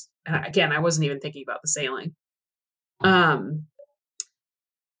was, and again, I wasn't even thinking about the sailing.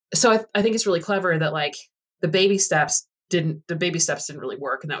 So I think it's really clever that like the baby steps didn't really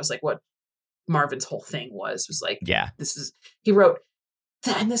work, and that was like what Marvin's whole thing was like, he wrote,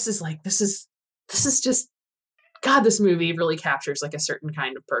 and this is just, God, this movie really captures like a certain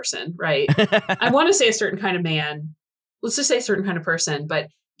kind of person, right? I want to say a certain kind of man. Let's just say a certain kind of person, but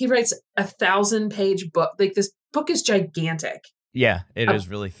he writes 1,000-page book. Like this book is gigantic. Yeah, it is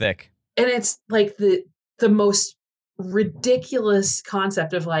really thick. And it's like the most ridiculous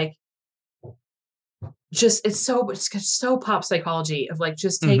concept of like, it's so pop psychology of like,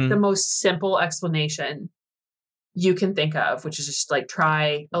 just take the most simple explanation you can think of, which is just like,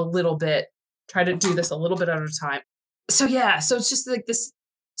 try to do this a little bit at a time. So yeah, so it's just like this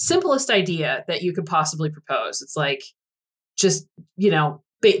simplest idea that you could possibly propose. It's like, just,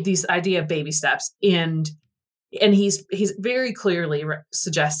 these idea of baby steps, and he's very clearly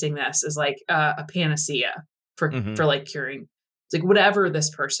suggesting this as like a panacea for like curing. It's like, whatever this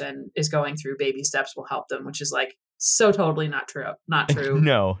person is going through, baby steps will help them, which is like so totally not true.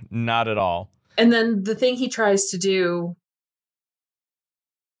 No, not at all. And then the thing he tries to do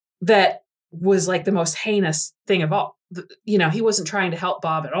that was like the most heinous thing of all, he wasn't trying to help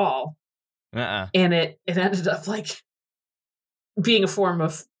Bob at all. And it ended up like being a form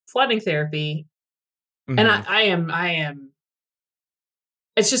of flooding therapy. And I am,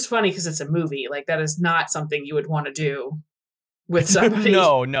 it's just funny because it's a movie. Like, that is not something you would want to do with somebody.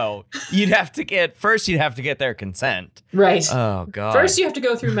 No. You'd have to get their consent. Right. Oh, God. First, you have to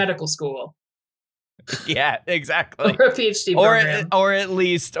go through medical school. Yeah, exactly. Or a PhD program. Or at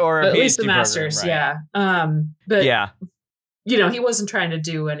least a master's, program, right. Yeah. But, yeah. He wasn't trying to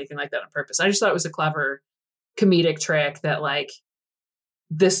do anything like that on purpose. I just thought it was a clever comedic trick that, like,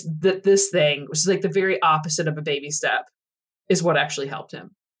 this thing, which is like the very opposite of a baby step, is what actually helped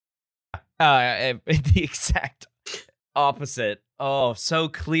him. The exact opposite. Oh, so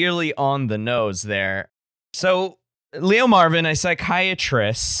clearly on the nose there. So Leo Marvin, a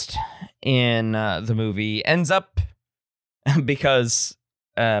psychiatrist in the movie, ends up, because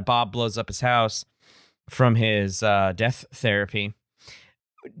Bob blows up his house from his death therapy.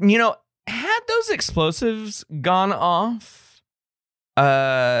 Had those explosives gone off,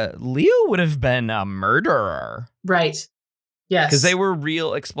 Leo would have been a murderer. Right. Yes. Because they were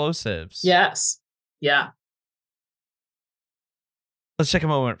real explosives. Yes. Yeah. Let's take a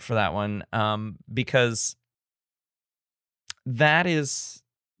moment for that one. Because that is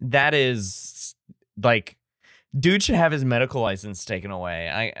like, dude should have his medical license taken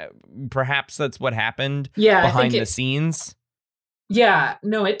away. Perhaps that's what happened behind the scenes. Yeah,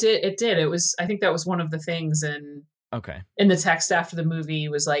 no, it did. It was, I think that was one of the things in the text after the movie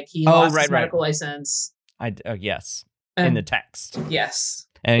was like, he lost his medical license. Yes. In the text. Yes.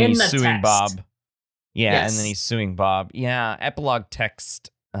 And he's suing Bob. Yeah, yes. And then he's suing Bob. Yeah, epilogue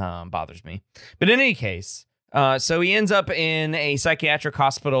text bothers me. But in any case, so he ends up in a psychiatric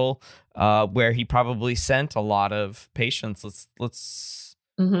hospital where he probably sent a lot of patients. Let's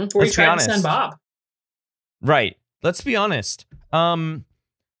where he tried to send Bob. Right. Let's be honest. To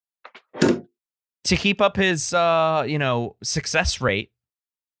keep up his success rate,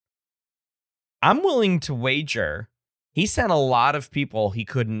 I'm willing to wager he sent a lot of people he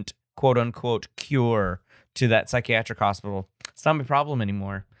couldn't, quote unquote, cure to that psychiatric hospital. It's not my problem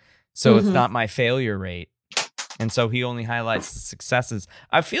anymore. So it's not my failure rate. And so he only highlights the successes.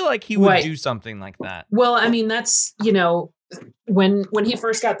 I feel like he would do something like that. Well, I mean, that's, when he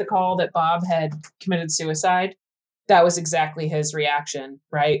first got the call that Bob had committed suicide, that was exactly his reaction,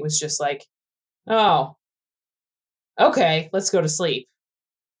 right? It was just like, oh, okay, let's go to sleep.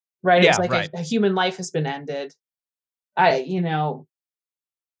 Right? Yeah, it's like a human life has been ended. There's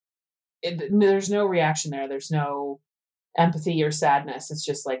no reaction there. There's no empathy or sadness. It's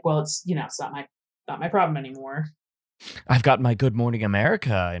just like, well, it's, it's not my problem anymore. I've got my Good Morning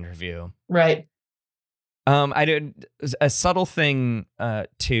America interview. Right. I did a subtle thing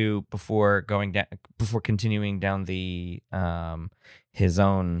too before continuing down the his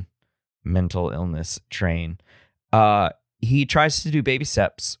own mental illness train. He tries to do baby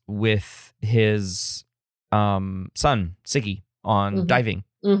steps with his son Siggy on diving.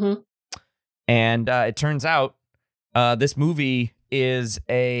 And it turns out this movie is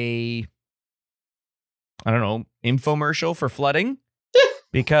a, I don't know, infomercial for flooding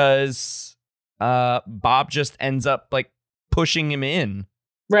because Bob just ends up like pushing him in.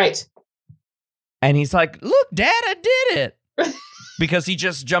 Right. And he's like, look, Dad, I did it. Because he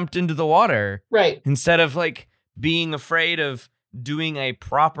just jumped into the water. Right. Instead of like being afraid of doing a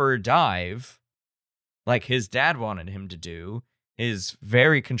proper dive like his dad wanted him to do, his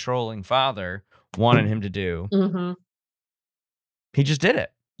very controlling father wanted him to do. He just did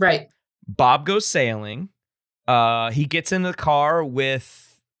it. Right. Bob goes sailing. He gets in the car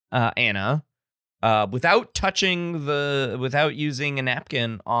with Anna without using a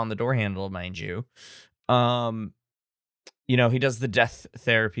napkin on the door handle, mind you. He does the death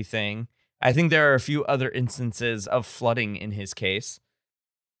therapy thing. I think there are a few other instances of flooding in his case.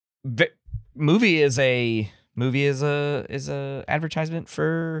 Movie is a advertisement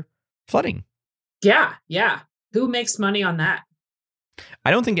for flooding. Yeah, yeah. Who makes money on that? I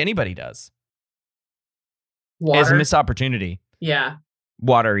don't think anybody does. Water. As a missed opportunity. Yeah.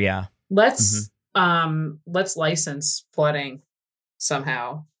 Water, yeah. Let's license flooding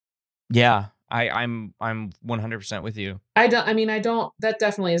somehow. Yeah. I'm 100% with you. That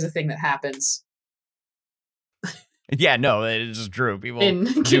definitely is a thing that happens. Yeah, no, it is true. People In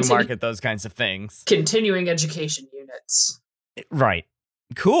do market those kinds of things. Continuing education units. Right.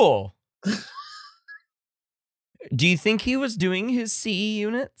 Cool. Do you think he was doing his CE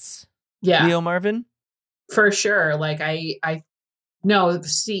units? Yeah. Leo Marvin? For sure. Like I no, I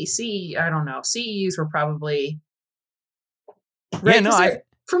don't know. CEUs were probably right. Yeah, no,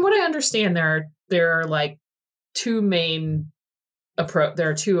 from what I understand, there are like two main there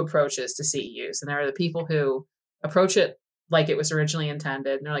are two approaches to CEUs, and there are the people who approach it like it was originally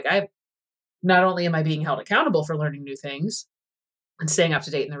intended, and they're like, not only am I being held accountable for learning new things and staying up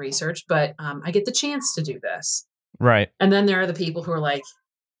to date in the research, but I get the chance to do this. Right. And then there are the people who are like,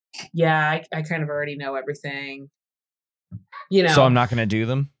 yeah, I kind of already know everything, so I'm not going to do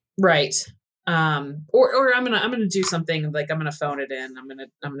them. Right. Or I'm gonna do something like I'm gonna phone it in. I'm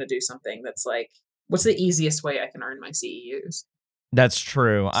gonna do something that's like, what's the easiest way I can earn my CEUs? That's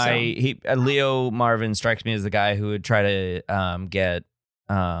true. So. Leo Marvin strikes me as the guy who would try to get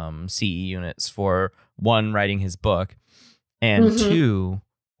CE units for one, writing his book, and two,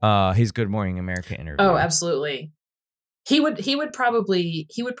 his Good Morning America interview. Oh, absolutely. He would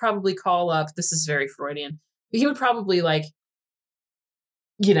probably call up. This is very Freudian. He would probably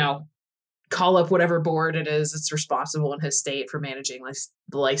call up whatever board it is that's responsible in his state for managing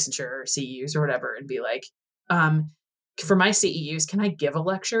the licensure or CEUs or whatever, and be like, for my CEUs, can I give a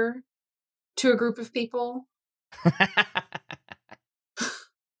lecture to a group of people?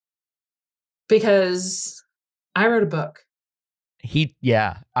 Because I wrote a book. He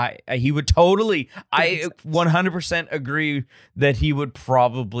would totally, I 100% agree that he would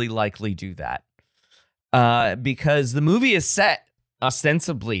probably likely do that. Because the movie is set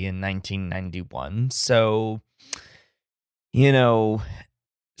ostensibly in 1991. So,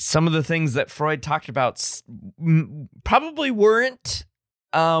 some of the things that Freud talked about probably weren't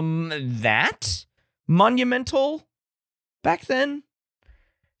that monumental back then.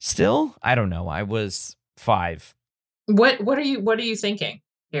 Still, I don't know. I was 5. What are you thinking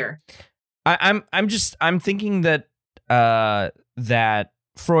here? I'm thinking that that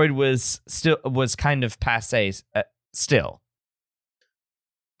Freud was kind of passé still.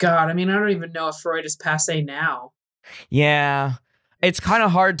 God, I don't even know if Freud is passé now. Yeah. It's kind of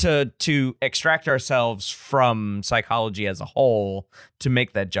hard to extract ourselves from psychology as a whole to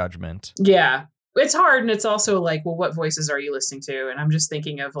make that judgment. Yeah, it's hard, and it's also like, well, what voices are you listening to? And I'm just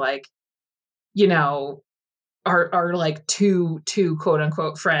thinking of our like two quote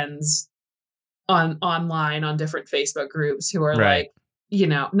unquote friends online on different Facebook groups who are right.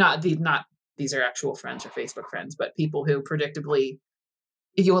 Not these are actual friends or Facebook friends, but people who predictably,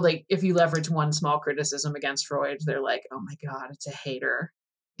 if you leverage one small criticism against Freud, they're like, oh my God, it's a hater.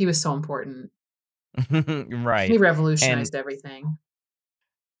 He was so important. Right. He revolutionized everything.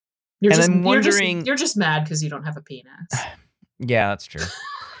 You're just mad because you don't have a penis. Yeah, that's true.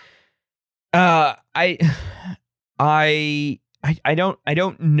 I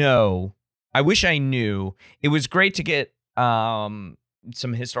don't know. I wish I knew. It was great to get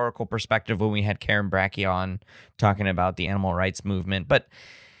some historical perspective when we had Karen Brackey on talking about the animal rights movement, but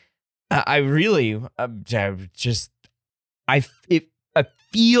I really I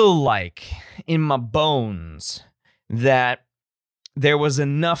feel like in my bones that there was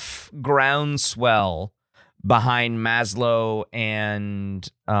enough groundswell behind Maslow and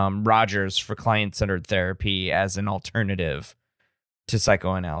Rogers for client-centered therapy as an alternative to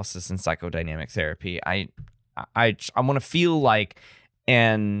psychoanalysis and psychodynamic therapy. I want to feel like,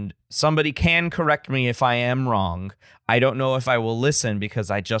 and somebody can correct me if I am wrong. I don't know if I will listen because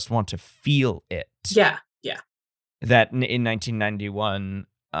I just want to feel it. Yeah. That in 1991,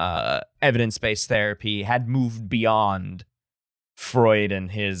 evidence-based therapy had moved beyond Freud and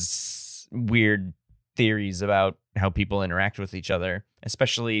his weird theories about how people interact with each other,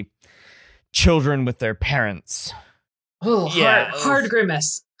 especially children with their parents. Oh, yeah. Hard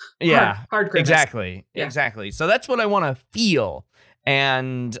grimace. Yeah, hard grimace. Exactly. So that's what I want to feel.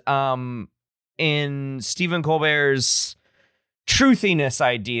 And in Stephen Colbert's truthiness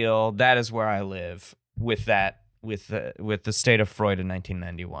ideal, that is where I live with that, with the state of Freud in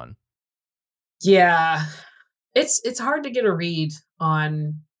 1991. Yeah, it's hard to get a read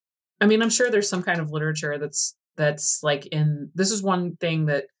on. I'm sure there's some kind of literature that's like this is one thing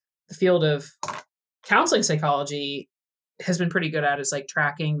that the field of counseling psychology has been pretty good at, is like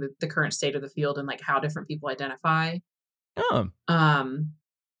tracking the current state of the field and like how different people identify. Oh.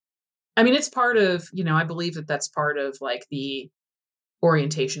 I mean, it's part of, I believe that that's part of like the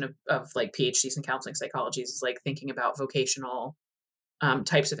orientation of like PhDs in counseling psychologies is like thinking about vocational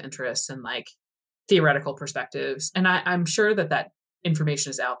types of interests and like theoretical perspectives. And I'm sure that that information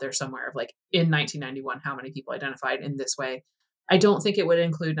is out there somewhere of like in 1991, how many people identified in this way. I don't think it would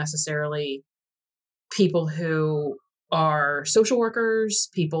include necessarily people who are social workers,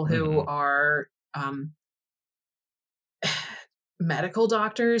 people who are medical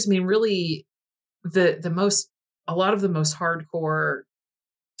doctors. I mean, really a lot of the most hardcore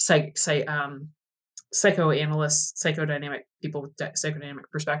psychoanalysts, psychodynamic people with psychodynamic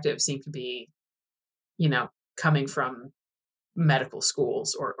perspectives seem to be, coming from medical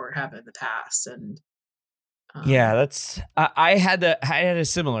schools or have in the past. And I had a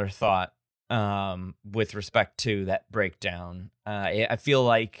similar thought with respect to that breakdown. I feel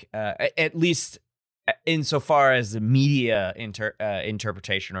like at least insofar as the media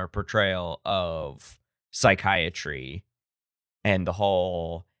interpretation or portrayal of psychiatry and the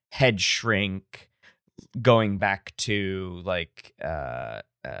whole head shrink going back to like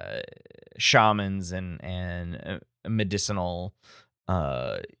shamans and medicinal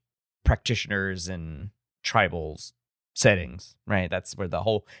practitioners and tribals settings, right? That's where the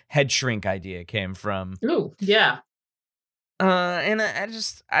whole head shrink idea came from. Ooh, yeah. And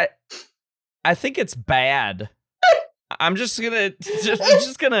I think it's bad. I'm just gonna So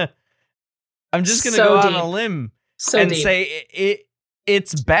go out on deep. a limb So and deep. say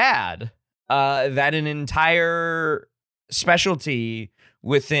it's bad that an entire specialty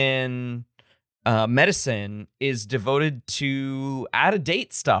within medicine is devoted to out of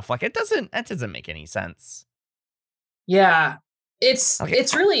date stuff. Like that doesn't make any sense. Yeah. It's Okay.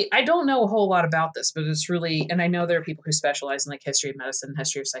 it's really, I don't know a whole lot about this, but it's really, and I know there are people who specialize in like history of medicine,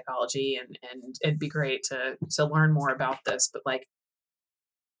 history of psychology, and it'd be great to learn more about this. But like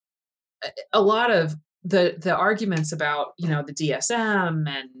a lot of the arguments about, the DSM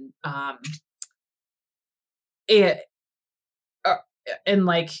and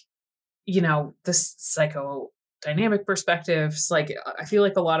like, the psychodynamic perspectives, like I feel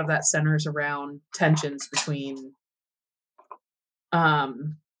like a lot of that centers around tensions between I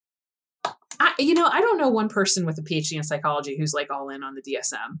don't know one person with a PhD in psychology who's like all in on the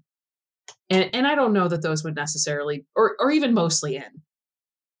DSM. And I don't know that those would necessarily or even mostly in.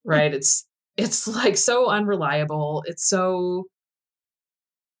 Right? It's like so unreliable. It's so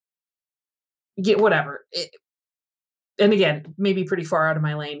whatever. And again, maybe pretty far out of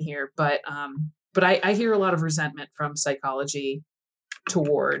my lane here, but I hear a lot of resentment from psychology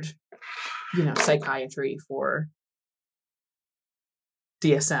toward, psychiatry for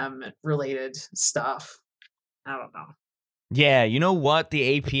DSM related stuff. I don't know. Yeah, you know what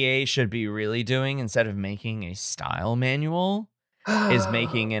the APA should be really doing instead of making a style manual is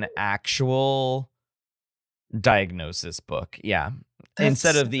making an actual diagnosis book. Yeah.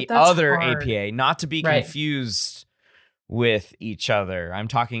 Instead of the other hard. APA, not to be confused with each other. I'm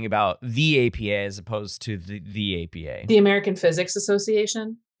talking about the APA as opposed to the APA. The American Physics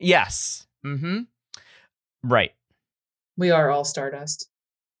Association? Yes. Mm-hmm. Right. We are all stardust.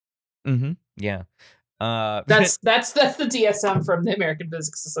 Mm-hmm. Yeah. That's the DSM from the American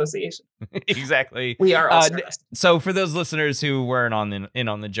Physics Association. Exactly. We are all stardust. So for those listeners who weren't in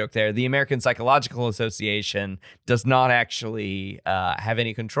on the joke there, the American Psychological Association does not actually have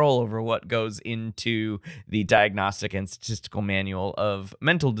any control over what goes into the Diagnostic and Statistical Manual of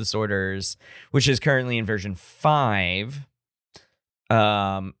Mental Disorders, which is currently in version 5. Came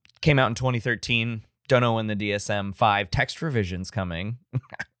out in 2013. Don't know when the DSM-5 text revision's coming.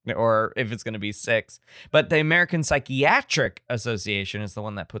 Or if it's going to be 6. But the American Psychiatric Association is the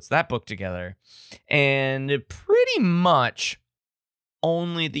one that puts that book together. And pretty much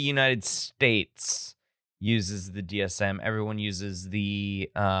only the United States uses the DSM. Everyone uses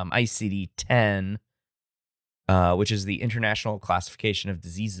the ICD-10, which is the International Classification of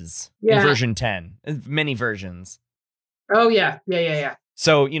Diseases. In version 10. Many versions. Oh, yeah. Yeah.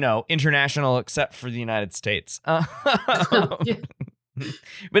 So, international except for the United States.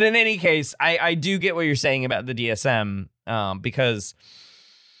 But in any case, I do get what you're saying about the DSM because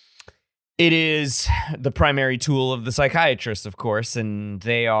it is the primary tool of the psychiatrist, of course, and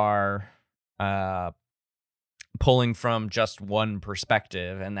they are pulling from just one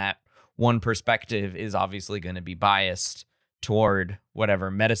perspective, and that one perspective is obviously going to be biased toward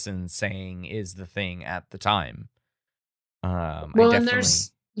whatever medicine's saying is the thing at the time. And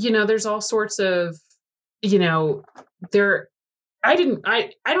there's all sorts of, I don't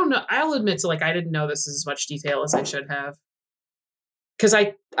know. I'll admit to I didn't know this as much detail as I should have. Cause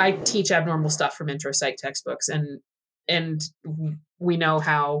I teach abnormal stuff from intro psych textbooks and we know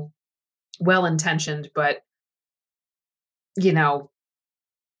how well-intentioned, but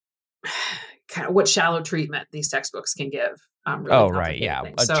kind of what shallow treatment these textbooks can give really complicated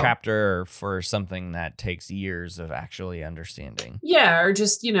things. A So, chapter for something that takes years of actually understanding. Yeah, or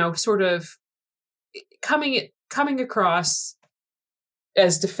just, sort of coming across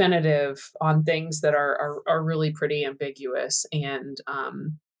as definitive on things that are really pretty ambiguous. And I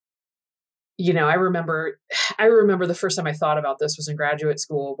remember the first time I thought about this was in graduate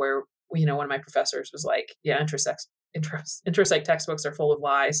school, where one of my professors was like, yeah, intropsych textbooks are full of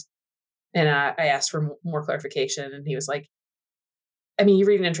lies. And I asked for more clarification, and he was like, I mean, you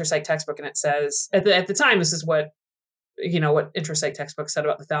read an intropsych textbook and it says at the time, this is what intropsych textbook said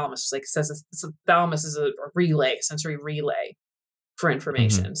about the thalamus. It's like, it says the thalamus is a sensory relay for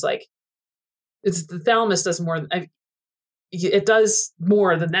information. Mm-hmm. It's like, the thalamus does more. It does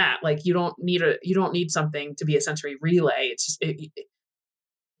more than that. Like, you don't need something to be a sensory relay. It's just,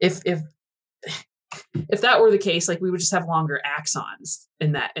 if that were the case, like, we would just have longer axons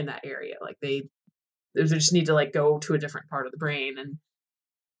in that area. Like, they just need to like go to a different part of the brain.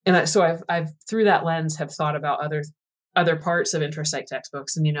 So I've through that lens have thought about other parts of intropsych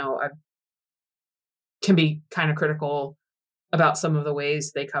textbooks, and I can be kind of critical about some of the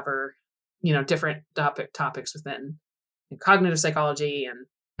ways they cover different topics within cognitive psychology, and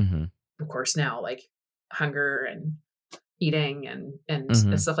of course now like hunger and eating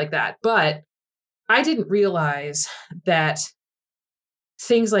and stuff like that. But I didn't realize that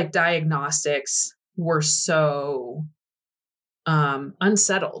things like diagnostics were so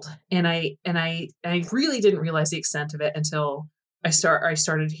unsettled, and I really didn't realize the extent of it until I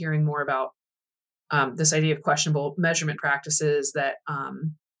started hearing more about this idea of questionable measurement practices that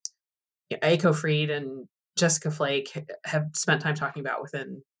Aiko Fried and Jessica Flake have spent time talking about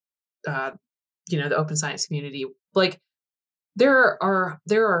within the open science community. Like, there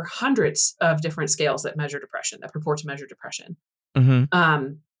are hundreds of different scales that purport to measure depression.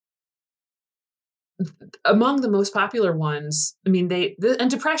 Among the most popular ones, I mean,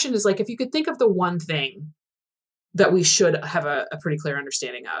 and depression is like, if you could think of the one thing that we should have a pretty clear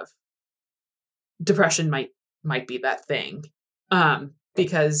understanding of, depression might be that thing,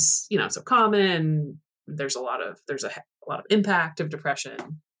 because it's so common. There's a lot of impact of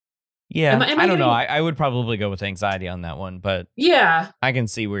depression. Yeah, I don't know. I would probably go with anxiety on that one, but yeah, I can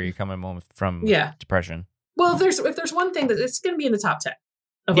see where you're coming from. Yeah, depression. Well, if there's one thing that it's going to be in the top 10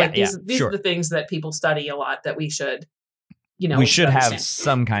 of these sure. are the things that people study a lot that we should, we should have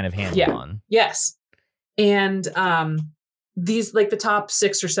some kind of handle on. Yes, and these, like, the top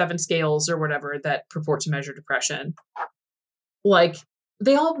 6 or 7 scales or whatever that purport to measure depression, like,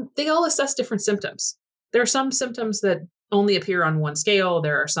 they all assess different symptoms. There are some symptoms that only appear on one scale.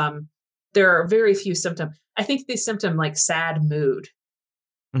 There are very few symptoms. I think the symptom like sad mood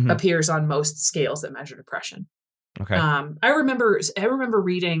appears on most scales that measure depression. Okay. I remember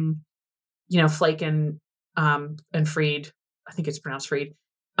reading, Flake and Fried, I think it's pronounced Fried,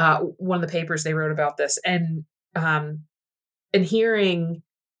 one of the papers they wrote about this, and reading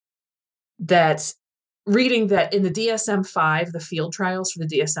that in the DSM-5, the field trials for the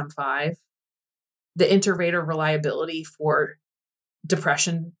DSM-5, the inter-rater reliability for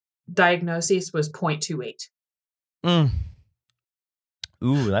depression diagnoses was 0.28.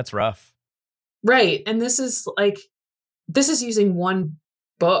 Ooh, that's rough. Right. And this is using one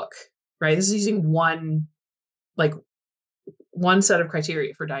book, right? This is using one set of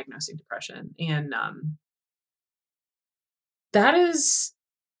criteria for diagnosing depression. And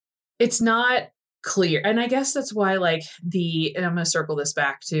it's not clear. And I guess that's why, and I'm going to circle this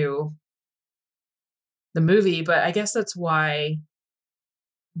back to the movie, but I guess that's why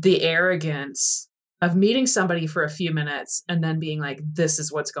the arrogance of meeting somebody for a few minutes and then being like, this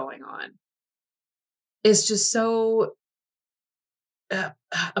is what's going on, is just so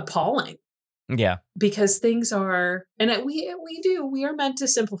appalling. Yeah. Because things are, and we are meant to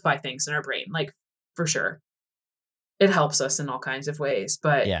simplify things in our brain, like, for sure. It helps us in all kinds of ways,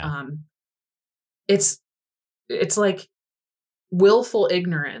 but it's like willful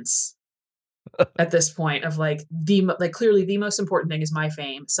ignorance at this point of clearly the most important thing is my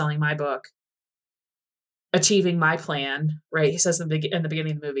fame, selling my book, achieving my plan, right? He says in the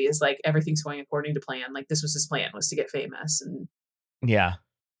beginning of the movie is like, everything's going according to plan. Like, this was his plan, was to get famous. And yeah,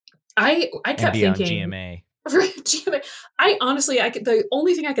 I kept thinking GMA. GMA. The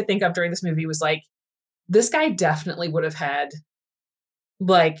only thing I could think of during this movie was like, this guy definitely would have had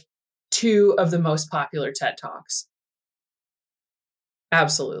like 2 of the most popular TED Talks.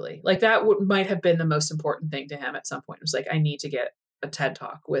 Absolutely. Like, that might have been the most important thing to him at some point. It was like, I need to get a TED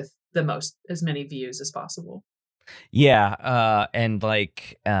Talk with as many views as possible. Yeah, and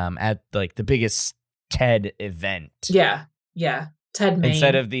like at like the biggest TED event. Yeah. TED Main.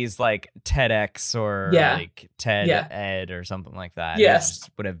 Instead of these like TEDx or like TED Ed or something like that. Yes. It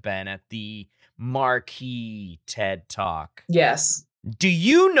just would have been at the marquee TED Talk. Yes. Do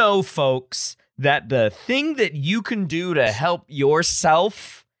you know, folks, that the thing that you can do to help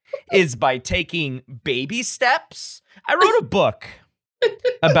yourself is by taking baby steps? I wrote a book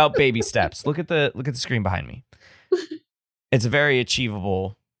about baby steps. Look at the screen behind me. It's a very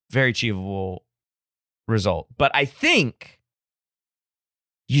achievable result. But I think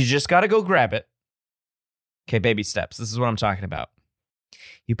you just got to go grab it. Okay, baby steps. This is what I'm talking about.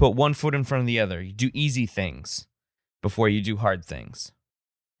 You put one foot in front of the other. You do easy things before you do hard things.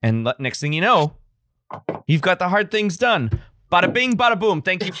 And next thing you know, you've got the hard things done. Bada bing, bada boom.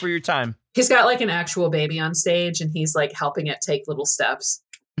 Thank you for your time. He's got like an actual baby on stage and he's like helping it take little steps.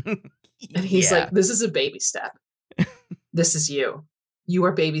 And he's like, this is a baby step. This is you. You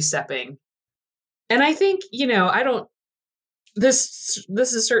are baby stepping. And I think, this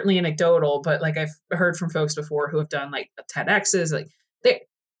is certainly anecdotal, but like I've heard from folks before who have done like TEDx's, like they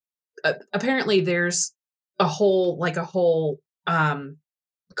apparently there's a whole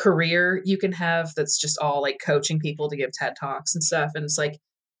career you can have that's just all like coaching people to give TED Talks and stuff. And it's like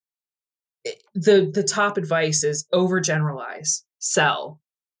the top advice is overgeneralize, sell.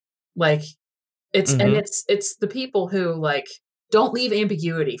 Like it's and it's the people who like don't leave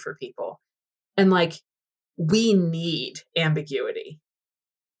ambiguity for people. And like we need ambiguity.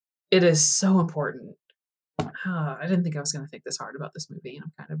 It is so important. I didn't think I was going to think this hard about this movie.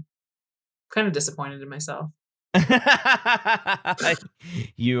 I'm kind of disappointed in myself. I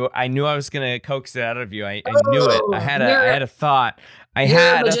knew I was gonna coax it out of you. I knew it. I had a thought.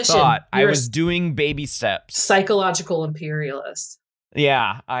 I was doing baby steps. Psychological imperialist.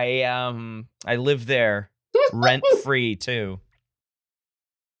 Yeah, I live there rent free too.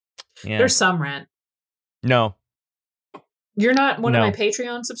 Yeah. There's some rent. No. You're not one of my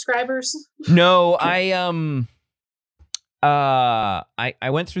Patreon subscribers? No, I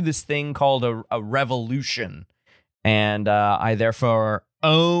went through this thing called a revolution. And I therefore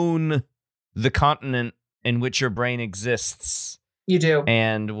own the continent in which your brain exists. You do.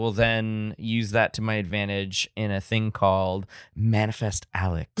 And will then use that to my advantage in a thing called Manifest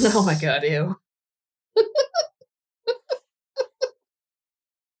Alex. Oh my God, ew.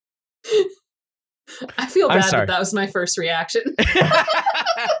 I feel bad that was my first reaction.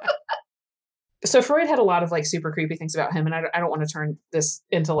 So Freud had a lot of like super creepy things about him, and I don't want to turn this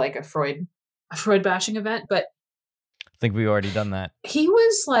into like a Freud bashing event, but I think we've already done that. He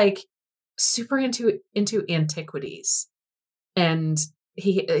was like super into antiquities. And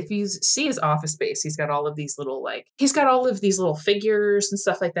if you see his office space, he's got all of these little figures and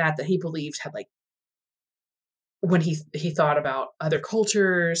stuff like that he believed had like, when he thought about other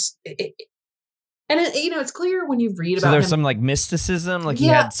cultures. It's clear when you read about him. So there's some like mysticism, like he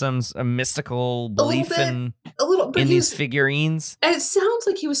had some mystical belief in these figurines. And it sounds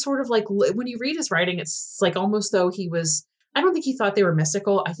like he was sort of like, when you read his writing, it's like almost though he was, I don't think he thought they were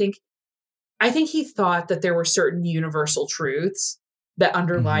mystical. I think he thought that there were certain universal truths that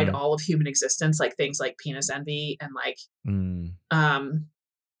underlied all of human existence, like things like penis envy and like, I'm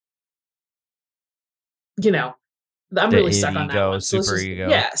really stuck on that one. Super ego.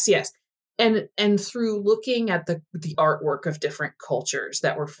 Yes. And through looking at the artwork of different cultures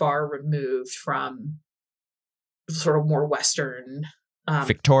that were far removed from sort of more Western,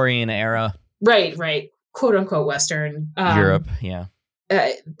 Victorian era, right, quote unquote Western Europe, yeah,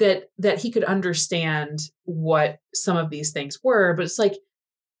 that he could understand what some of these things were, but it's like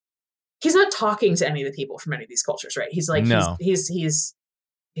he's not talking to any of the people from any of these cultures, right? He's like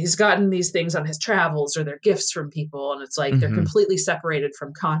he's gotten these things on his travels or they're gifts from people. And it's like, they're completely separated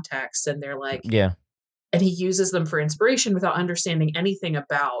from context. And they're like, and he uses them for inspiration without understanding anything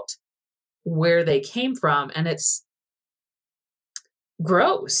about where they came from. And it's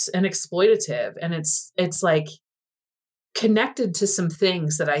gross and exploitative. And it's like connected to some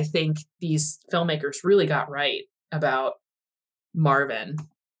things that I think these filmmakers really got right about Marvin.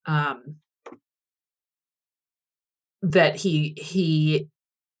 That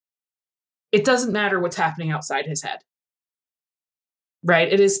it doesn't matter what's happening outside his head. Right?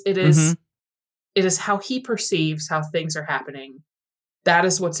 It is how he perceives how things are happening. That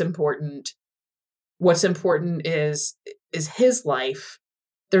is what's important. What's important is his life.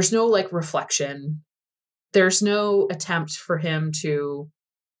 There's no like reflection. There's no attempt for him to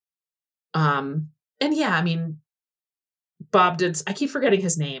Bob did, I keep forgetting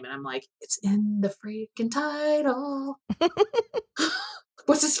his name and I'm like, it's in the freaking title.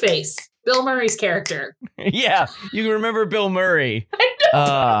 What's his face? Bill Murray's character. Yeah, you can remember Bill Murray. I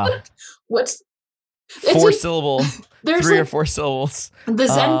know. What's syllable? There's 3 or 4 syllables. The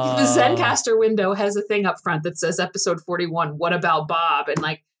Zencastr window has a thing up front that says episode 41. What about Bob? And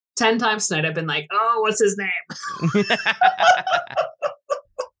like 10 times tonight, I've been like, oh, what's his name?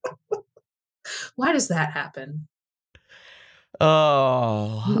 Why does that happen?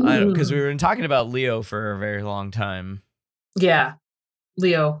 Oh, I don't, because we were talking about Leo for a very long time. Yeah,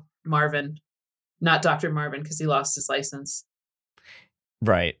 Leo Marvin, not Dr. Marvin, because he lost his license.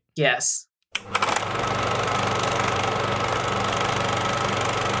 Right. Yes.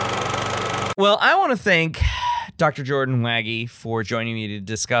 Well, I want to thank Dr. Jordan Waggy for joining me to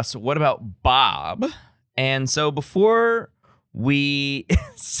discuss What About Bob? And so before we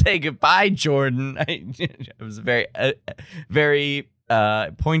say goodbye, Jordan, it was a very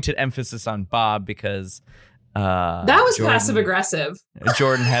pointed emphasis on Bob because that was passive aggressive.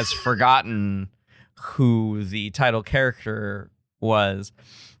 Jordan has forgotten who the title character was.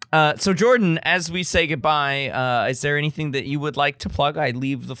 So Jordan, as we say goodbye, is there anything that you would like to plug? I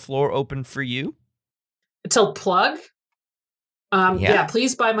leave the floor open for you. To plug? Yeah,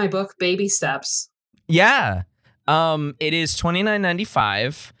 please buy my book, Baby Steps. Yeah. It is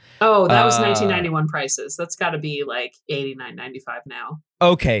 $29.95. Oh, that was 1991 prices. That's got to be like $89.95 now.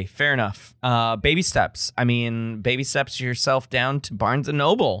 Okay, fair enough. Baby steps. I mean, baby steps yourself down to Barnes &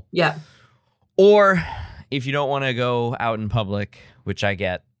 Noble. Yeah. Or if you don't want to go out in public, which I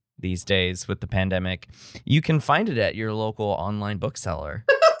get these days with the pandemic, you can find it at your local online bookseller.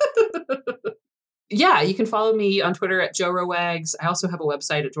 Yeah, you can follow me on Twitter at JoRoWags. I also have a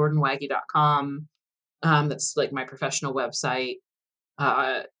website at jordanwaggy.com. That's like my professional website.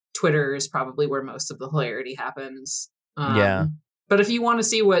 Twitter is probably where most of the hilarity happens. Yeah. But if you want to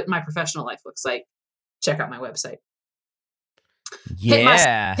see what my professional life looks like, check out my website.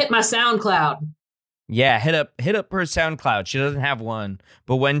 Yeah. Hit my SoundCloud. Yeah, hit up her SoundCloud. She doesn't have one,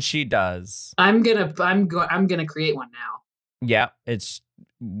 but when she does, I'm gonna create one now. Yeah,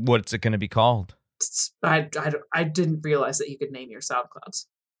 what's it gonna be called? I didn't realize that you could name your SoundClouds.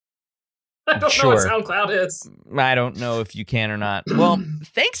 I don't Sure. know what SoundCloud is. I don't know if you can or not. Well,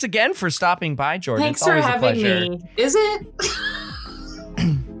 thanks again for stopping by, Jordan. Thanks it's always for a having pleasure. me. Is it?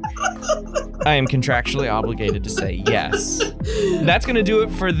 I am contractually obligated to say yes. That's going to do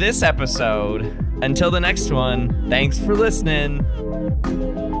it for this episode. Until the next one, thanks for listening.